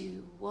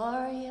into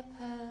warrior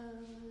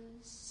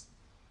pose.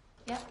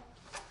 Yep.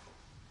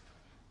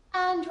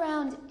 And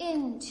round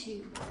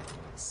into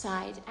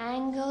side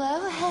angle.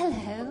 Oh,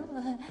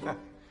 hello.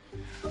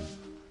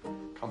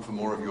 Come for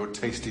more of your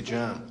tasty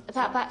jam.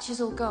 That batch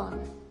is all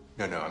gone.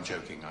 No, I'm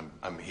joking.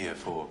 I'm here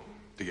for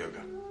the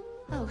yoga.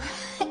 Oh,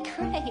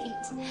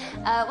 great.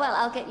 Well,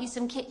 I'll get you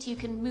some kit you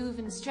can move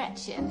and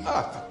stretch in.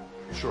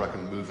 Sure I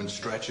can move and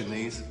stretch in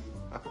these.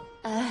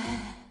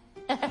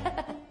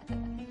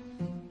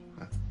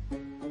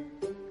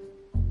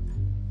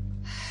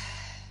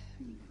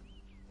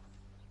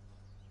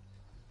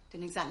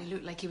 Didn't exactly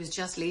look like he was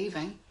just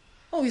leaving.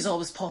 Oh, he's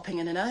always popping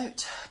in and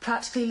out.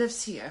 Practically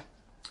lives here.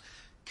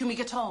 Can we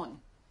get on?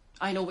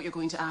 I know what you're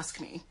going to ask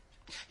me.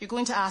 You're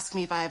going to ask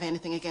me if I have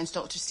anything against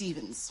Dr.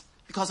 Stevens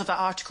because of that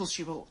article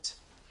she wrote.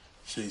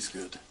 She's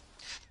good.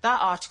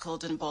 That article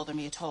didn't bother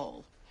me at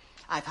all.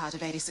 I've had a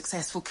very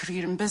successful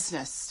career in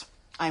business.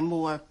 I'm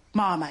more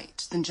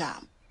Marmite than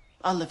jam.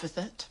 I'll live with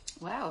it.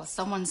 Well,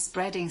 someone's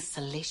spreading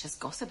salacious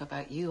gossip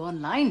about you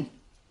online.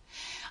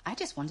 I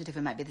just wondered if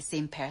it might be the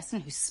same person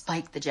who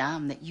spiked the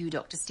jam that you,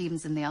 Dr.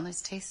 Stevens, and the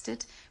others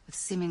tasted with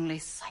seemingly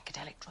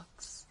psychedelic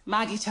drugs.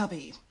 Maggie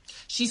Tubby.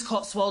 She's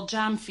Cotswold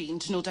jam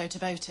fiend, no doubt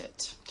about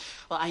it.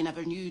 Well, I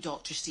never knew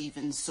Dr.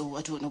 Stevens, so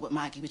I don't know what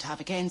Maggie would have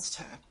against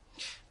her.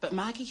 But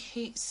Maggie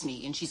hates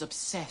me, and she's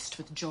obsessed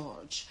with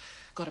George.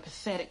 Got a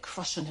pathetic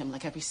crush on him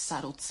like every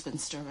sad old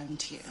spinster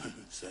around here.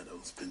 Sad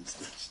old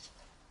spinster.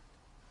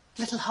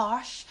 Little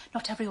harsh.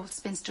 Not every old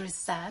spinster is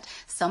sad.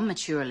 Some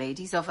mature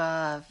ladies of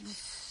a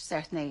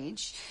certain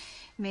age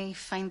may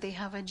find they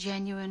have a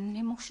genuine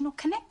emotional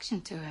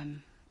connection to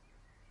him.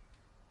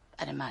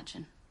 I'd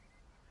imagine.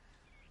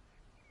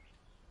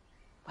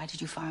 Why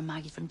did you fire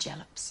Maggie from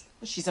Jellops?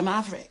 Well, she's a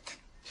maverick.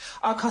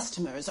 Our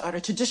customers are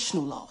a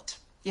traditional lot.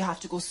 You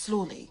have to go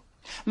slowly.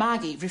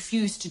 Maggie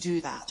refused to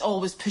do that,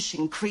 always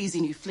pushing crazy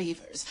new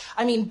flavours.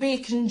 I mean,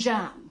 bacon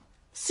jam.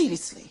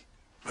 Seriously.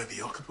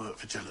 Maybe I could work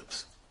for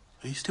Jellops.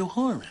 Are you still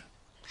hiring?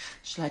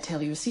 Shall I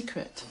tell you a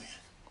secret? Oh,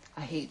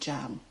 yeah. I hate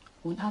jam.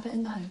 Won't have it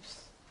in the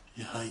house.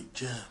 You hate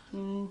jam?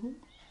 Mm-hmm.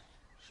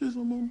 She's a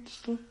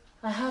monster.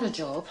 I had a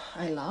job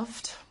I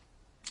loved.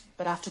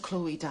 But after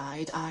Chloe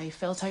died, I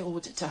felt I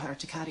owed it to her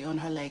to carry on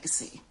her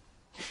legacy.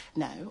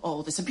 Now,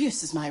 all this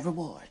abuse is my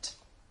reward.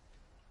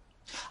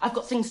 I've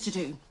got things to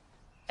do.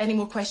 Any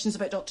more questions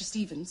about Dr.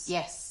 Stevens?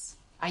 Yes.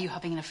 Are you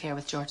having an affair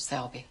with George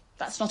Selby?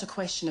 That's not a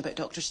question about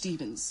Dr.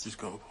 Stevens. She's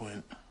got a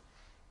point.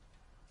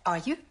 Are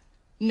you?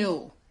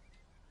 No.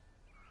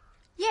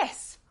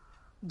 Yes.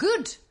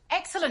 Good.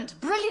 Excellent.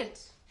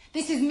 Brilliant.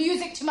 This is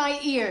music to my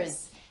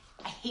ears.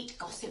 I hate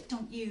gossip,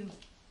 don't you?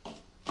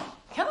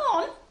 Come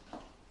on.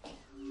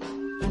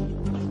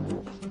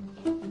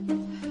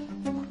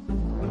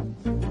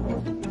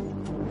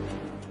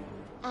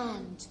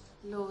 And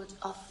Lord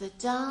of the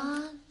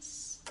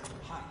Dance.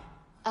 Hi.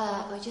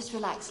 Well, just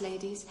relax,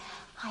 ladies.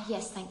 Hi,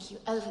 yes, thank you.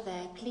 Over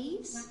there,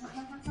 please.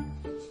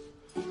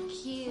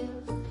 Thank you.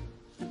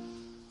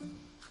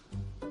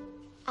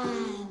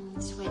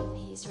 And when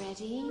he's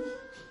ready.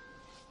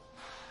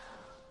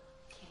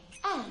 Okay.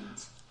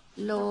 And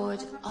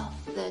Lord of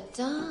the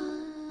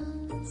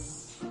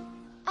Dance.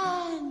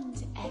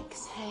 And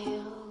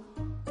exhale.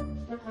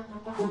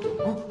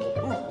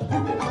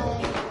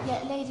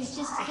 Yeah, ladies,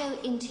 just go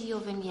into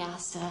your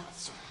vinyasa.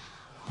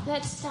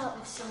 Let's start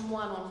with some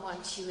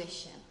one-on-one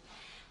tuition.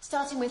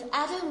 Starting with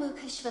Adho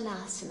Mukha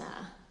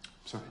Svanasana.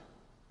 Sorry?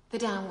 The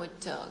downward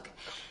dog.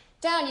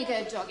 Down you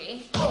go,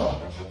 doggy.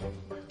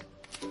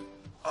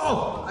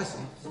 Oh, I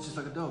see. It's just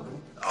like a dog.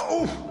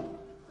 Oh!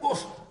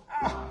 Woof!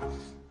 Ah.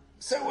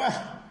 So,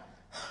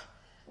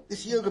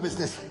 this yoga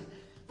business,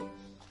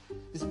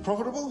 is it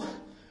profitable?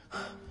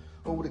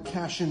 Or would a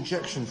cash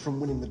injection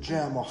from winning the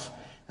jam off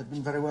have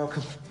been very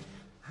welcome?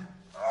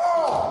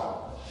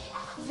 Oh!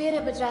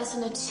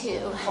 Virabhadrasana 2.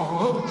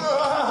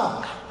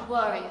 Oh.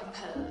 Warrior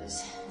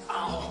pose.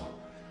 Oh.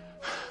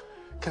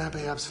 Can I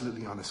be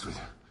absolutely honest with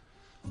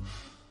you?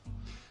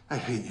 I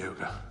hate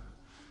yoga.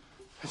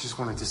 I just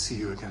wanted to see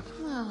you again.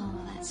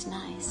 Oh, that's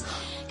nice.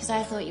 Because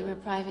I thought you were a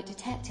private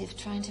detective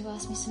trying to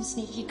ask me some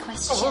sneaky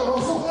questions.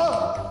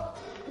 Oh,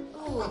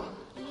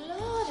 a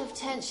lot of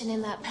tension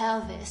in that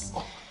pelvis.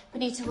 We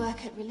need to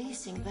work at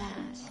releasing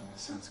that.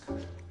 Sounds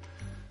good.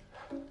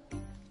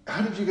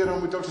 How did you get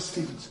on with Dr.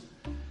 Stevens?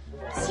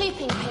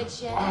 Sleeping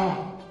pigeon.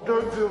 Oh,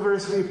 don't feel very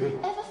sleepy.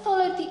 Ever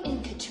followed the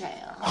Inca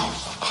Trail?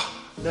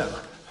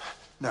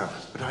 No,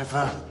 but I've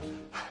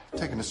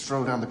taken a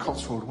stroll down the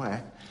Cotswold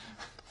Way.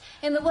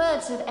 In the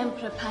words of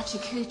Emperor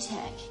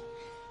Pachacutec,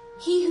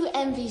 he who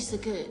envies the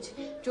good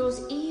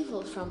draws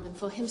evil from them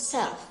for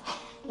himself,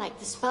 like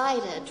the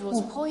spider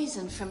draws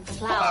poison from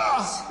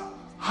flowers.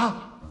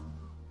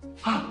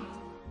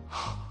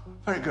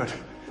 Very good.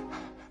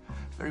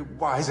 Very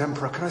wise,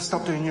 Emperor. Can I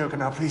stop doing yoga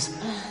now, please?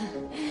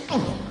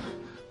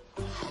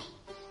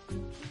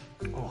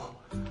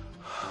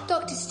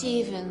 Dr.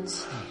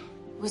 Stevens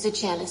was a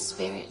jealous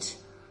spirit,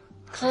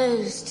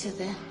 closed to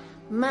the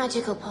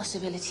magical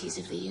possibilities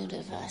of the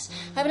universe.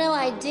 I have no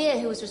idea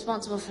who was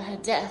responsible for her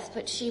death,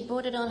 but she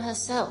brought it on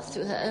herself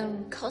through her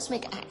own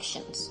cosmic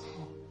actions.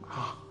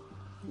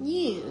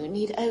 You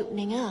need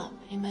opening up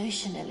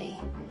emotionally.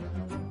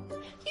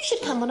 You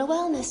should come on a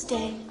wellness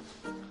day.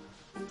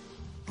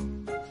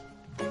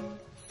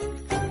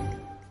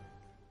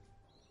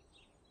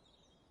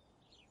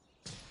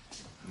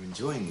 I'm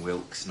enjoying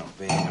Wilkes not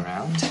being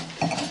around.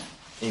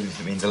 Even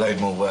if it means a load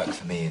more work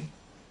for me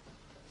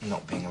and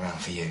not being around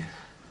for you.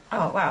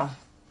 Oh, well.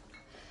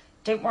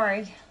 Don't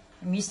worry.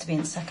 I'm used to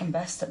being second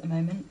best at the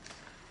moment.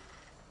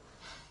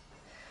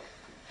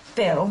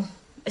 Bill,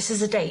 this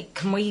is a date.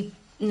 Can we...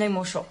 No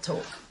more shop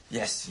talk.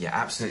 Yes, you're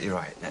absolutely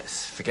right.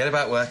 Let's forget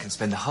about work and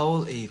spend the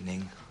whole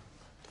evening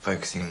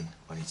focusing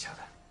on each other.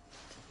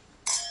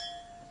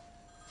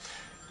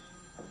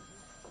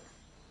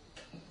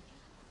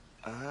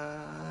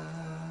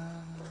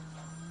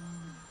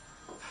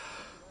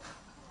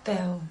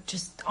 Bill,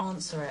 just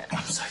answer it.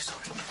 I'm so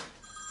sorry.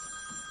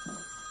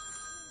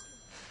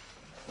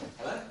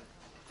 Hello?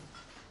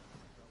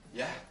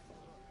 Yeah?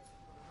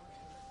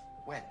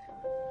 When?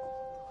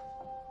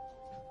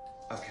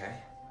 Okay.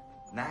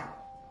 Now?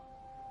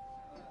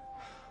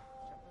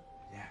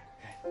 Yeah,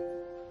 okay.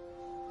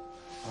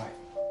 Right.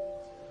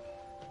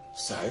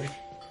 So,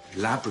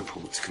 lab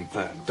reports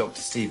confirm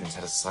Dr. Stevens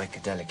had a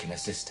psychedelic in her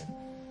system.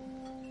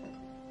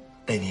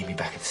 They need me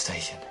back at the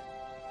station.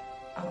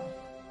 Oh.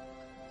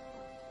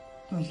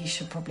 Well, you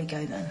should probably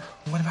go then.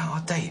 What about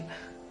our date?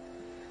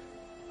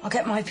 I'll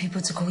get my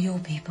people to call your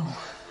people.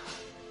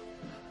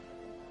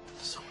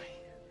 Sorry.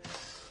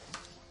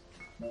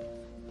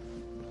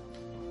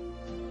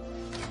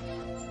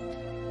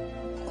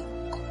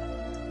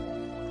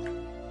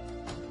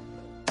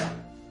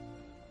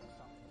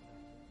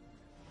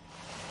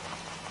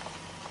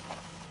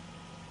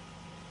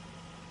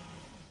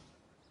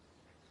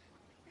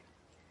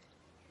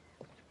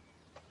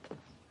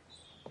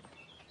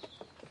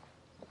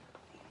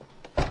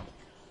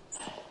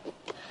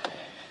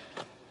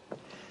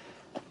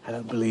 I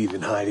don't believe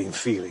in hiding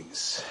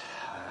feelings.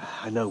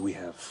 I know we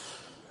have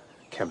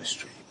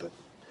chemistry, but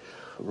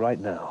right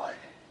now,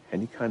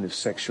 any kind of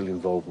sexual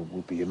involvement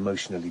would be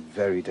emotionally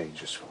very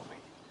dangerous for me.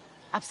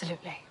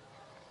 Absolutely.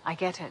 I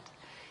get it.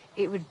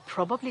 It would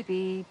probably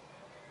be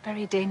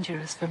very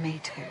dangerous for me,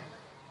 too.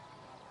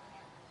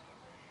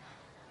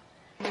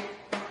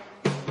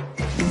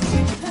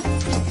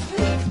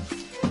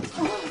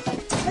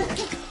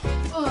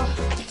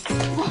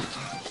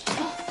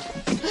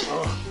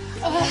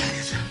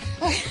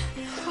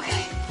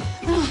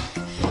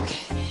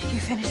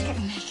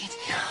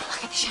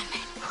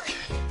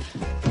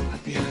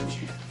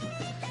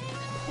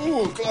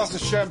 Ooh, a glass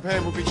of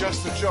champagne would be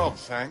just the job,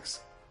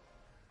 thanks.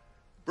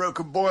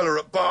 Broken boiler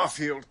at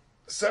Barfield.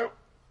 So,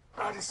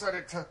 I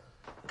decided to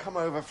come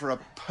over for a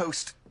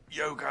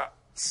post-yoga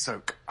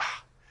soak.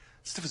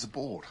 Stiff as a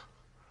board.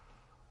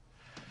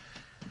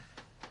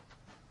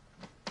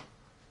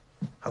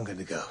 I'm going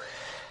to go.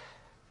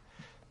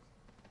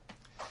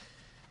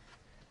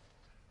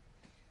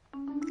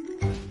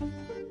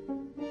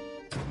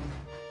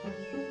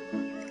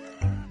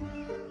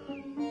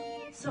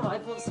 So I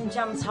bought some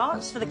jam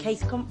tarts for the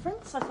case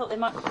conference. I thought they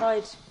might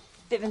provide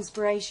a bit of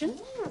inspiration.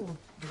 Ooh,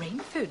 brain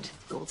food.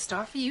 Gold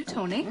star for you,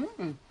 Tony.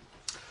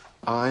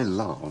 I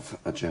love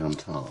a jam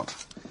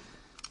tart.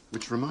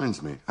 Which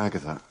reminds me,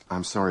 Agatha,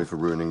 I'm sorry for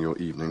ruining your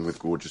evening with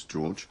Gorgeous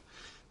George.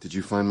 Did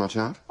you find much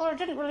out? Well, I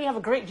didn't really have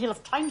a great deal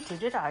of time to,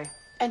 did I?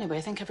 Anyway,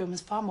 I think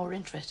everyone's far more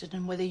interested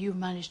in whether you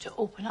managed to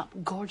open up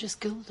Gorgeous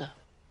Gilda.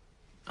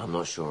 I'm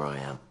not sure I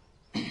am.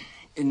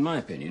 In my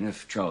opinion,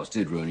 if Charles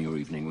did ruin your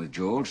evening with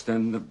George,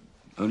 then the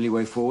only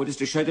way forward is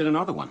to schedule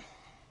another one.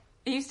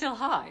 Are you still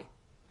high?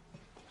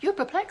 You're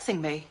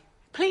perplexing me.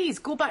 Please,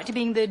 go back to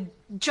being the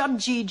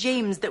judgy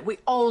James that we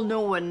all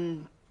know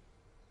and...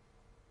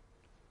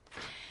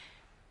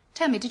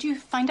 Tell me, did you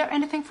find out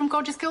anything from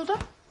Gorgeous Gilda?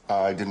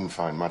 I didn't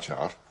find much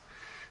out.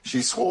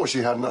 She swore she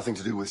had nothing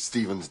to do with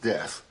Stephen's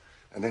death,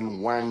 and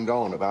then wanged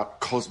on about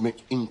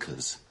cosmic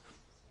Incas.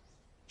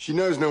 She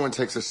knows no one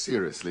takes her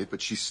seriously,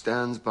 but she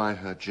stands by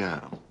her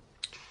jam.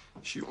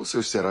 She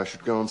also said I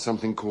should go on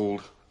something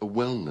called a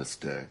wellness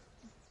day.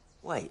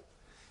 Wait,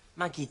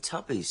 Maggie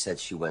Tubby said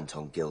she went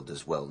on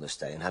Gilda's wellness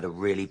day and had a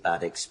really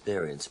bad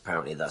experience.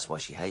 Apparently that's why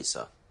she hates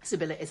her.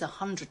 Sibylla is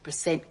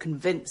 100%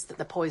 convinced that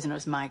the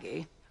poisoner's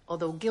Maggie,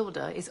 although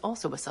Gilda is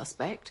also a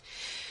suspect.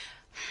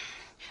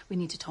 We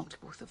need to talk to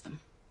both of them.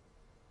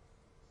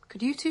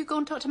 Could you two go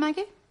and talk to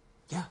Maggie?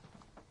 Yeah.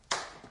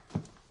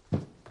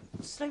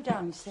 Slow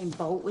down, Usain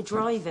Bolt. We're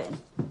driving.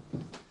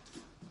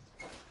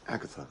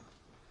 Agatha,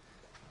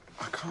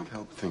 I can't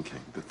help thinking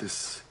that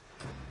this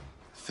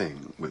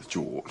thing with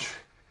George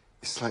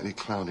is slightly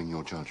clouding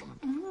your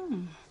judgment.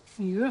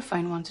 You're a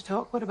fine one to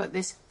talk. What about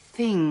this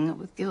thing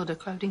with Gilda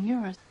clouding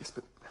yours? Yes,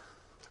 but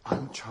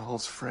I'm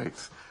Charles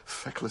Fraith,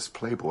 feckless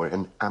playboy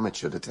and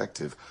amateur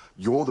detective.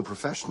 You're the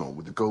professional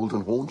with the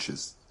golden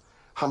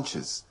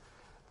hunches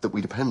that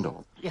we depend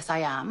on. Yes, I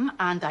am.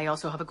 And I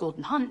also have a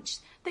golden hunch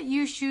that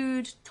you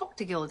should talk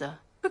to Gilda.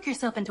 Book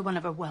yourself into one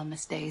of her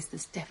wellness days.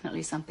 There's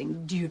definitely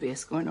something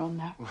dubious going on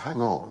there. Well,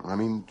 hang on. I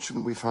mean,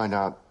 shouldn't we find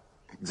out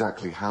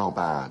exactly how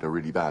bad a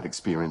really bad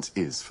experience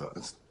is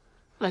first?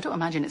 Well, I don't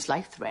imagine it's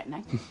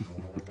life-threatening.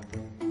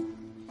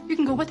 You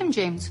can go with him,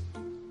 James.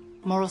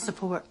 Moral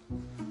support.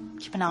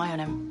 Keep an eye on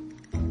him.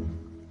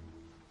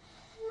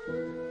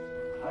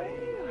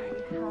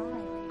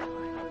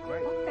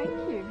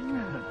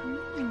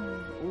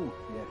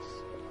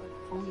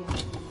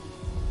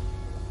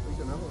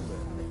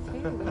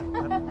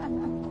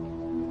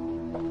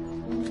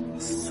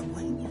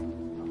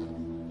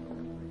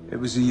 It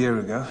was a year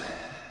ago.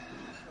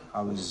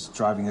 I was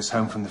driving us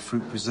home from the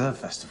Fruit Preserve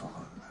Festival.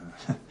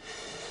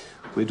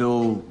 We'd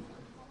all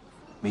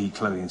me,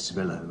 Chloe and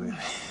Sibylla,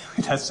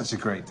 we'd had such a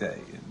great day.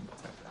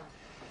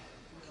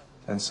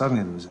 And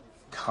suddenly there was a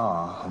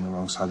car on the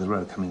wrong side of the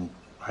road coming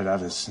right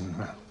at us, and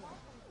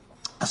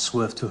I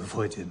swerved to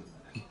avoid him.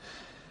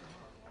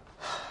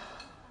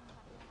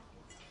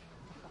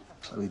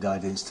 Chloe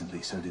died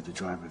instantly, so did the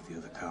driver of the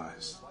other car.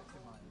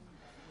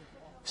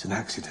 It's an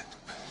accident.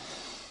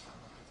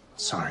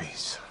 Sorry,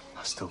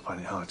 I still find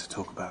it hard to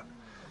talk about.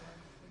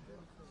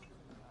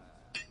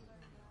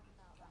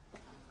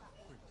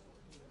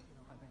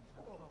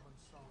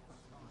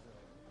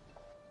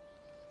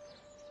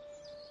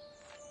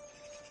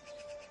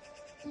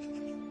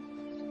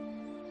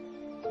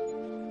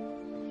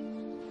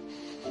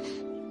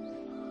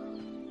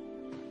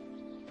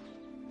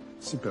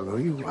 Sibylla, are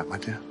you all right, my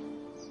dear?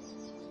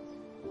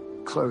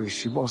 Chloe,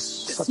 she was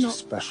such a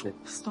special...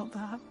 It's not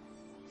that.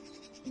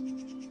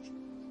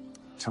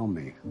 Tell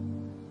me,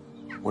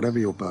 whatever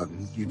your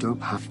burden, you don't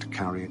have to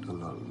carry it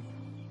alone.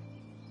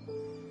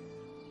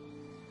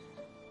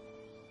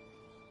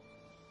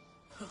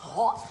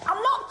 What?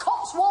 I'm not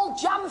Cotswold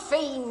jam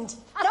fiend.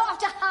 I don't have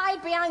to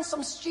hide behind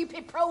some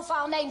stupid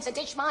profile name to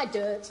dish my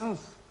dirt. Oh,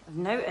 I've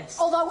noticed.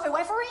 Although,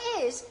 whoever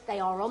it is, they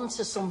are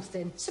onto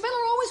something.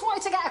 Sibylla always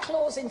wanted to get her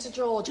claws into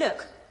George.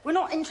 Look, we're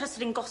not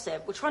interested in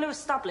gossip. We're trying to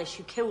establish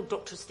who killed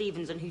Dr.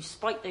 Stevens and who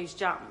spiked those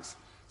jams.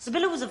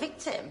 Sibylla was a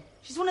victim.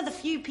 She's one of the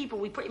few people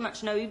we pretty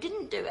much know who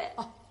didn't do it.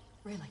 Oh,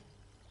 really?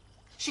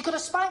 She could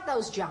have spiked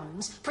those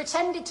jams,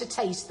 pretended to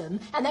taste them,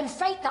 and then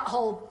faked that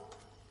whole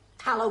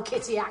Hello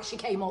Kitty act she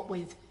came up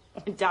with.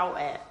 I doubt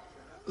it.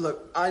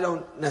 Look, I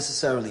don't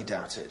necessarily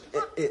doubt it.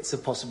 It's a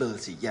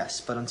possibility,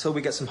 yes, but until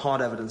we get some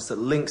hard evidence that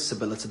links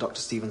Sibylla to Dr.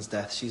 Stevens'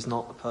 death, she's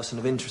not a person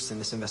of interest in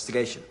this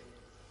investigation.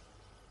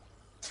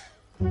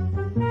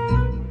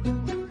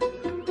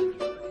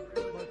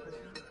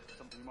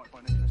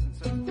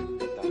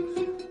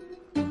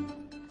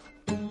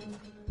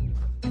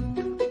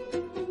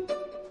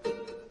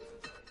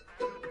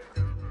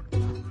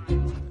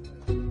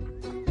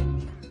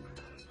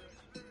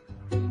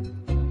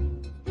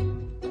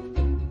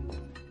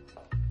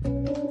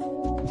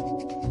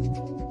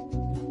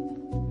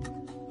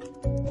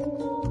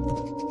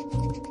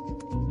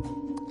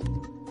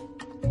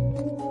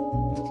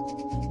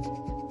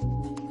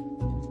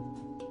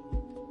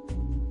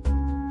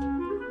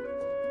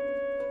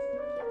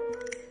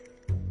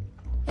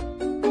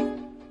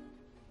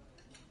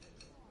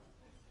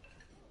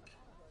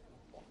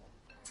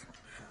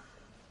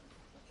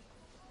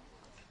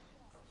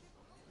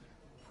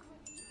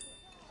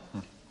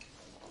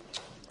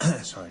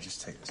 Sorry,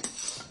 just take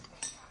this.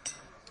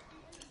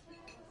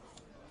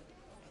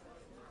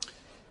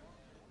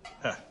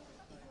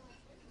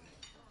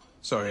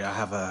 Sorry, I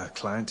have a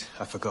client.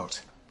 I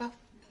forgot.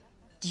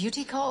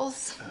 Duty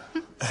calls.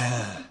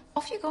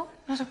 Off you go.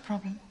 Not a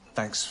problem.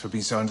 Thanks for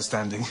being so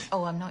understanding.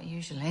 Oh, I'm not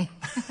usually.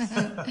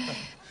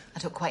 I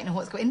don't quite know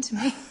what's got into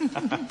me.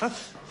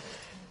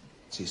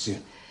 See you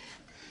soon.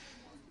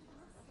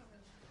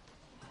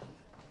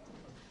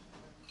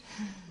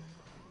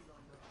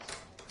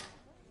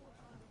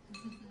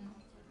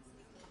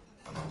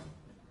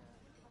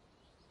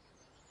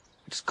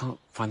 I just can't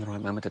find the right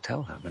moment to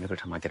tell her. And every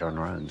time I get her on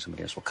her own,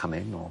 somebody else will come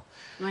in or...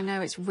 I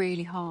know, it's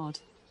really hard.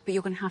 But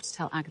you're going to have to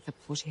tell Agatha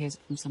before she hears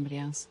it from somebody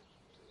else.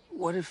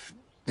 What if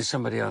there's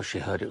somebody else she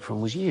heard it from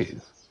was you?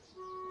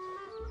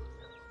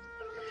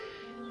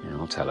 Yeah,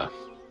 I'll tell her.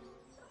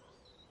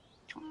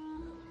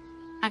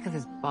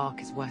 Agatha's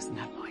bark is worse than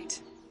her bite.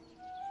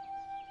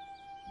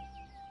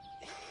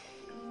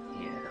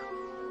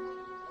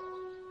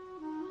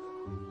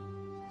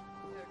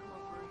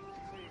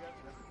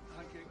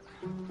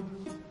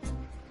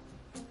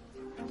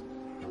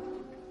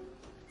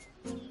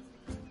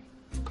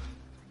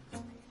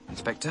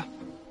 Inspector?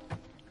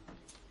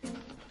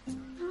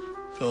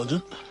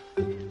 Sergeant?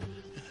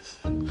 Yes.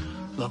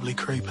 Lovely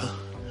creeper.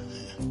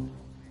 Yeah.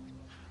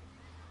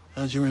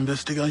 How's your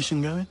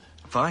investigation going?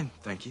 Fine,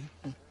 thank you.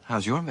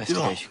 How's your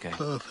investigation going?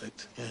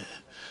 Perfect, yeah.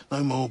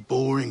 No more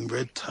boring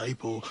red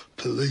tape or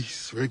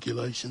police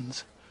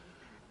regulations.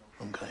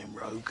 I'm going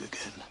rogue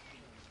again.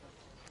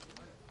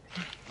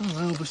 Oh,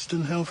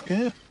 Alveston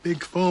Healthcare,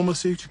 big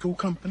pharmaceutical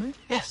company.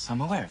 Yes, I'm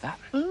aware of that.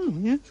 Oh,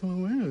 yes,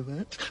 I'm aware of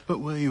that.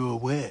 But were you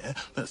aware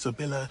that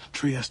Sibylla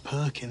Trieste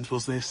Perkins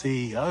was their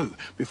CEO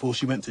before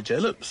she went to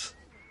Jellops?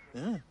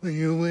 Yeah, were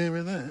you aware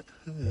of that?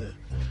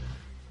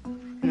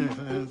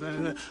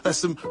 That's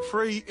some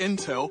free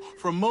intel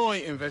from my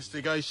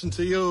investigation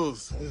to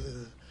yours.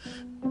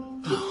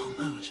 Oh,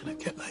 no, I should have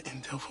kept that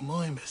intel for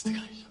my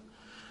investigation.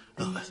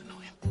 Oh, that's annoying.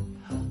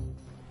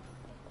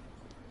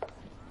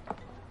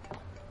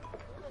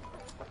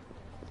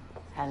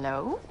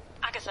 Hello?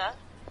 Agatha,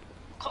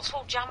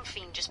 Cotswold Jam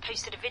Fiend just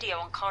posted a video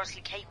on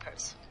Carsley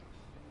Capers.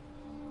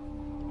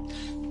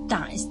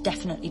 That is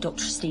definitely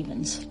Dr.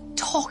 Stevens.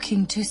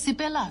 Talking to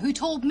Sibylla, who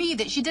told me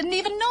that she didn't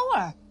even know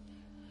her.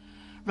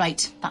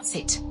 Right, that's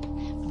it.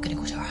 I'm gonna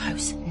go to her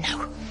house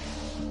now.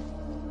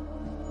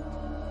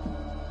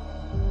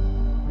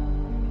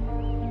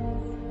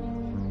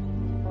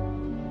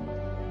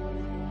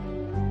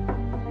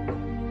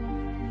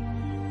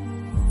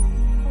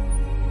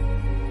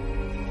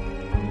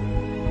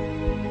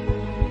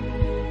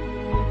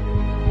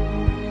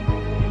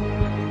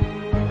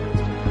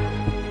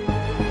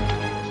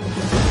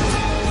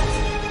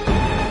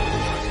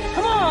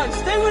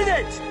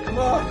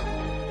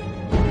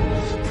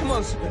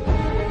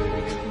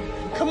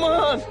 come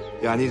on!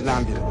 Yeah, I need an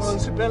ambulance. Come on,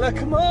 Sibylla,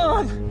 come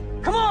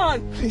on! Come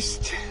on!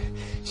 Please,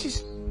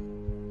 she's...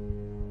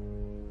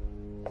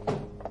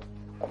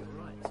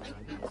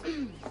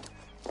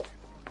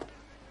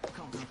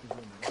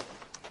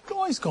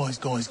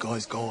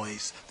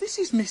 Guys. This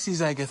is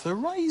Mrs. Agatha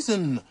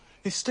Raisin,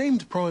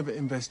 esteemed private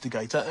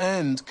investigator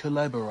and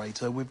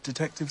collaborator with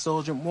Detective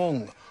Sergeant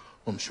Wong.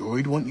 I'm sure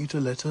he'd want you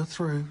to let her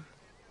through.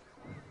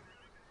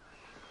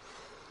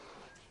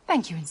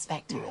 Thank you,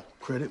 Inspector. Well,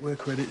 credit where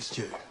credit's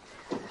due.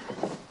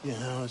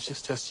 Yeah, I was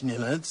just testing you,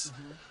 lads.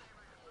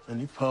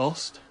 And you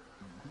passed.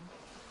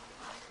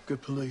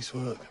 Good police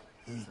work.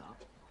 Yeah.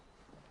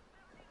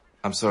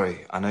 I'm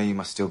sorry, I know you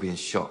must still be in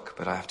shock,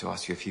 but I have to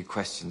ask you a few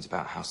questions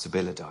about how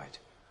Sibylla died.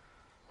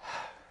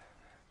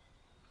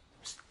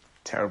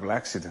 Terrible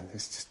accident.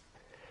 It's just...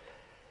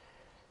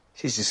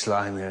 She's just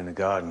lying there in the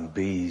garden,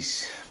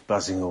 bees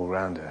buzzing all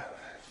round her.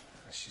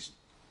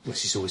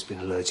 She's always been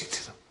allergic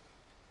to them.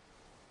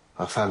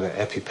 I found her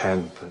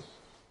EpiPen, but...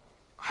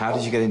 How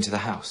did you get into the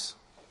house?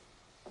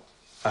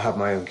 I have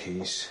my own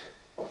keys.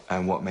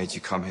 And what made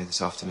you come here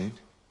this afternoon?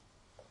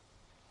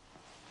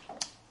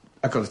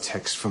 I got a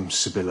text from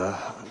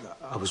Sibylla.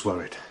 I was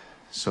worried,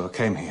 so I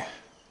came here.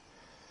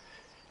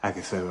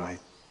 Agatha,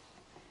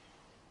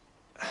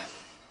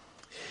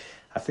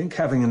 I think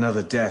having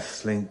another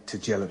death linked to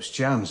Jellop's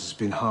jams has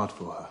been hard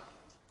for her.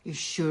 You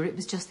sure it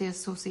was just the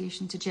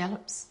association to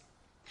Jellop's?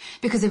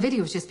 Because a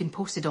video's just been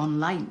posted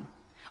online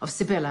of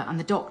Sibylla and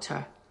the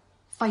doctor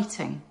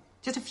fighting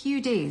just a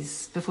few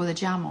days before the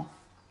jam-off.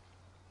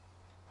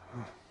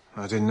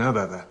 I didn't know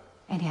about that.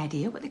 Any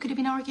idea what they could have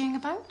been arguing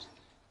about?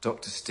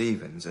 Dr.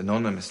 Stevens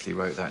anonymously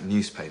wrote that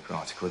newspaper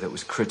article that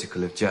was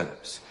critical of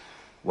Jellop's,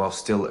 while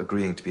still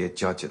agreeing to be a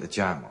judge at the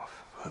jam-off.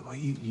 Well,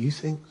 you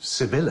think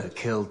Sibylla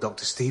killed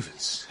Dr.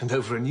 Stevens, and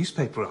over a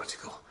newspaper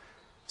article?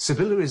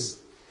 Sibylla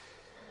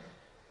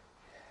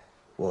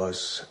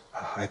was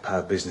a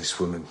high-powered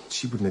businesswoman.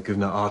 She wouldn't have given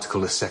that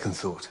article a second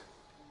thought.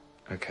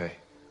 Okay.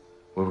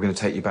 Well, we're going to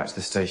take you back to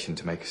the station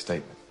to make a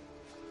statement.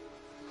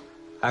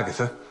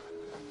 Agatha?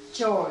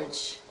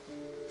 George,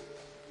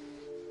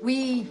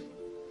 we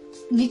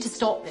need to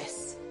stop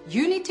this.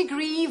 You need to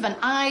grieve, and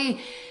I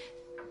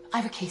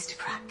have a case to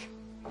crack.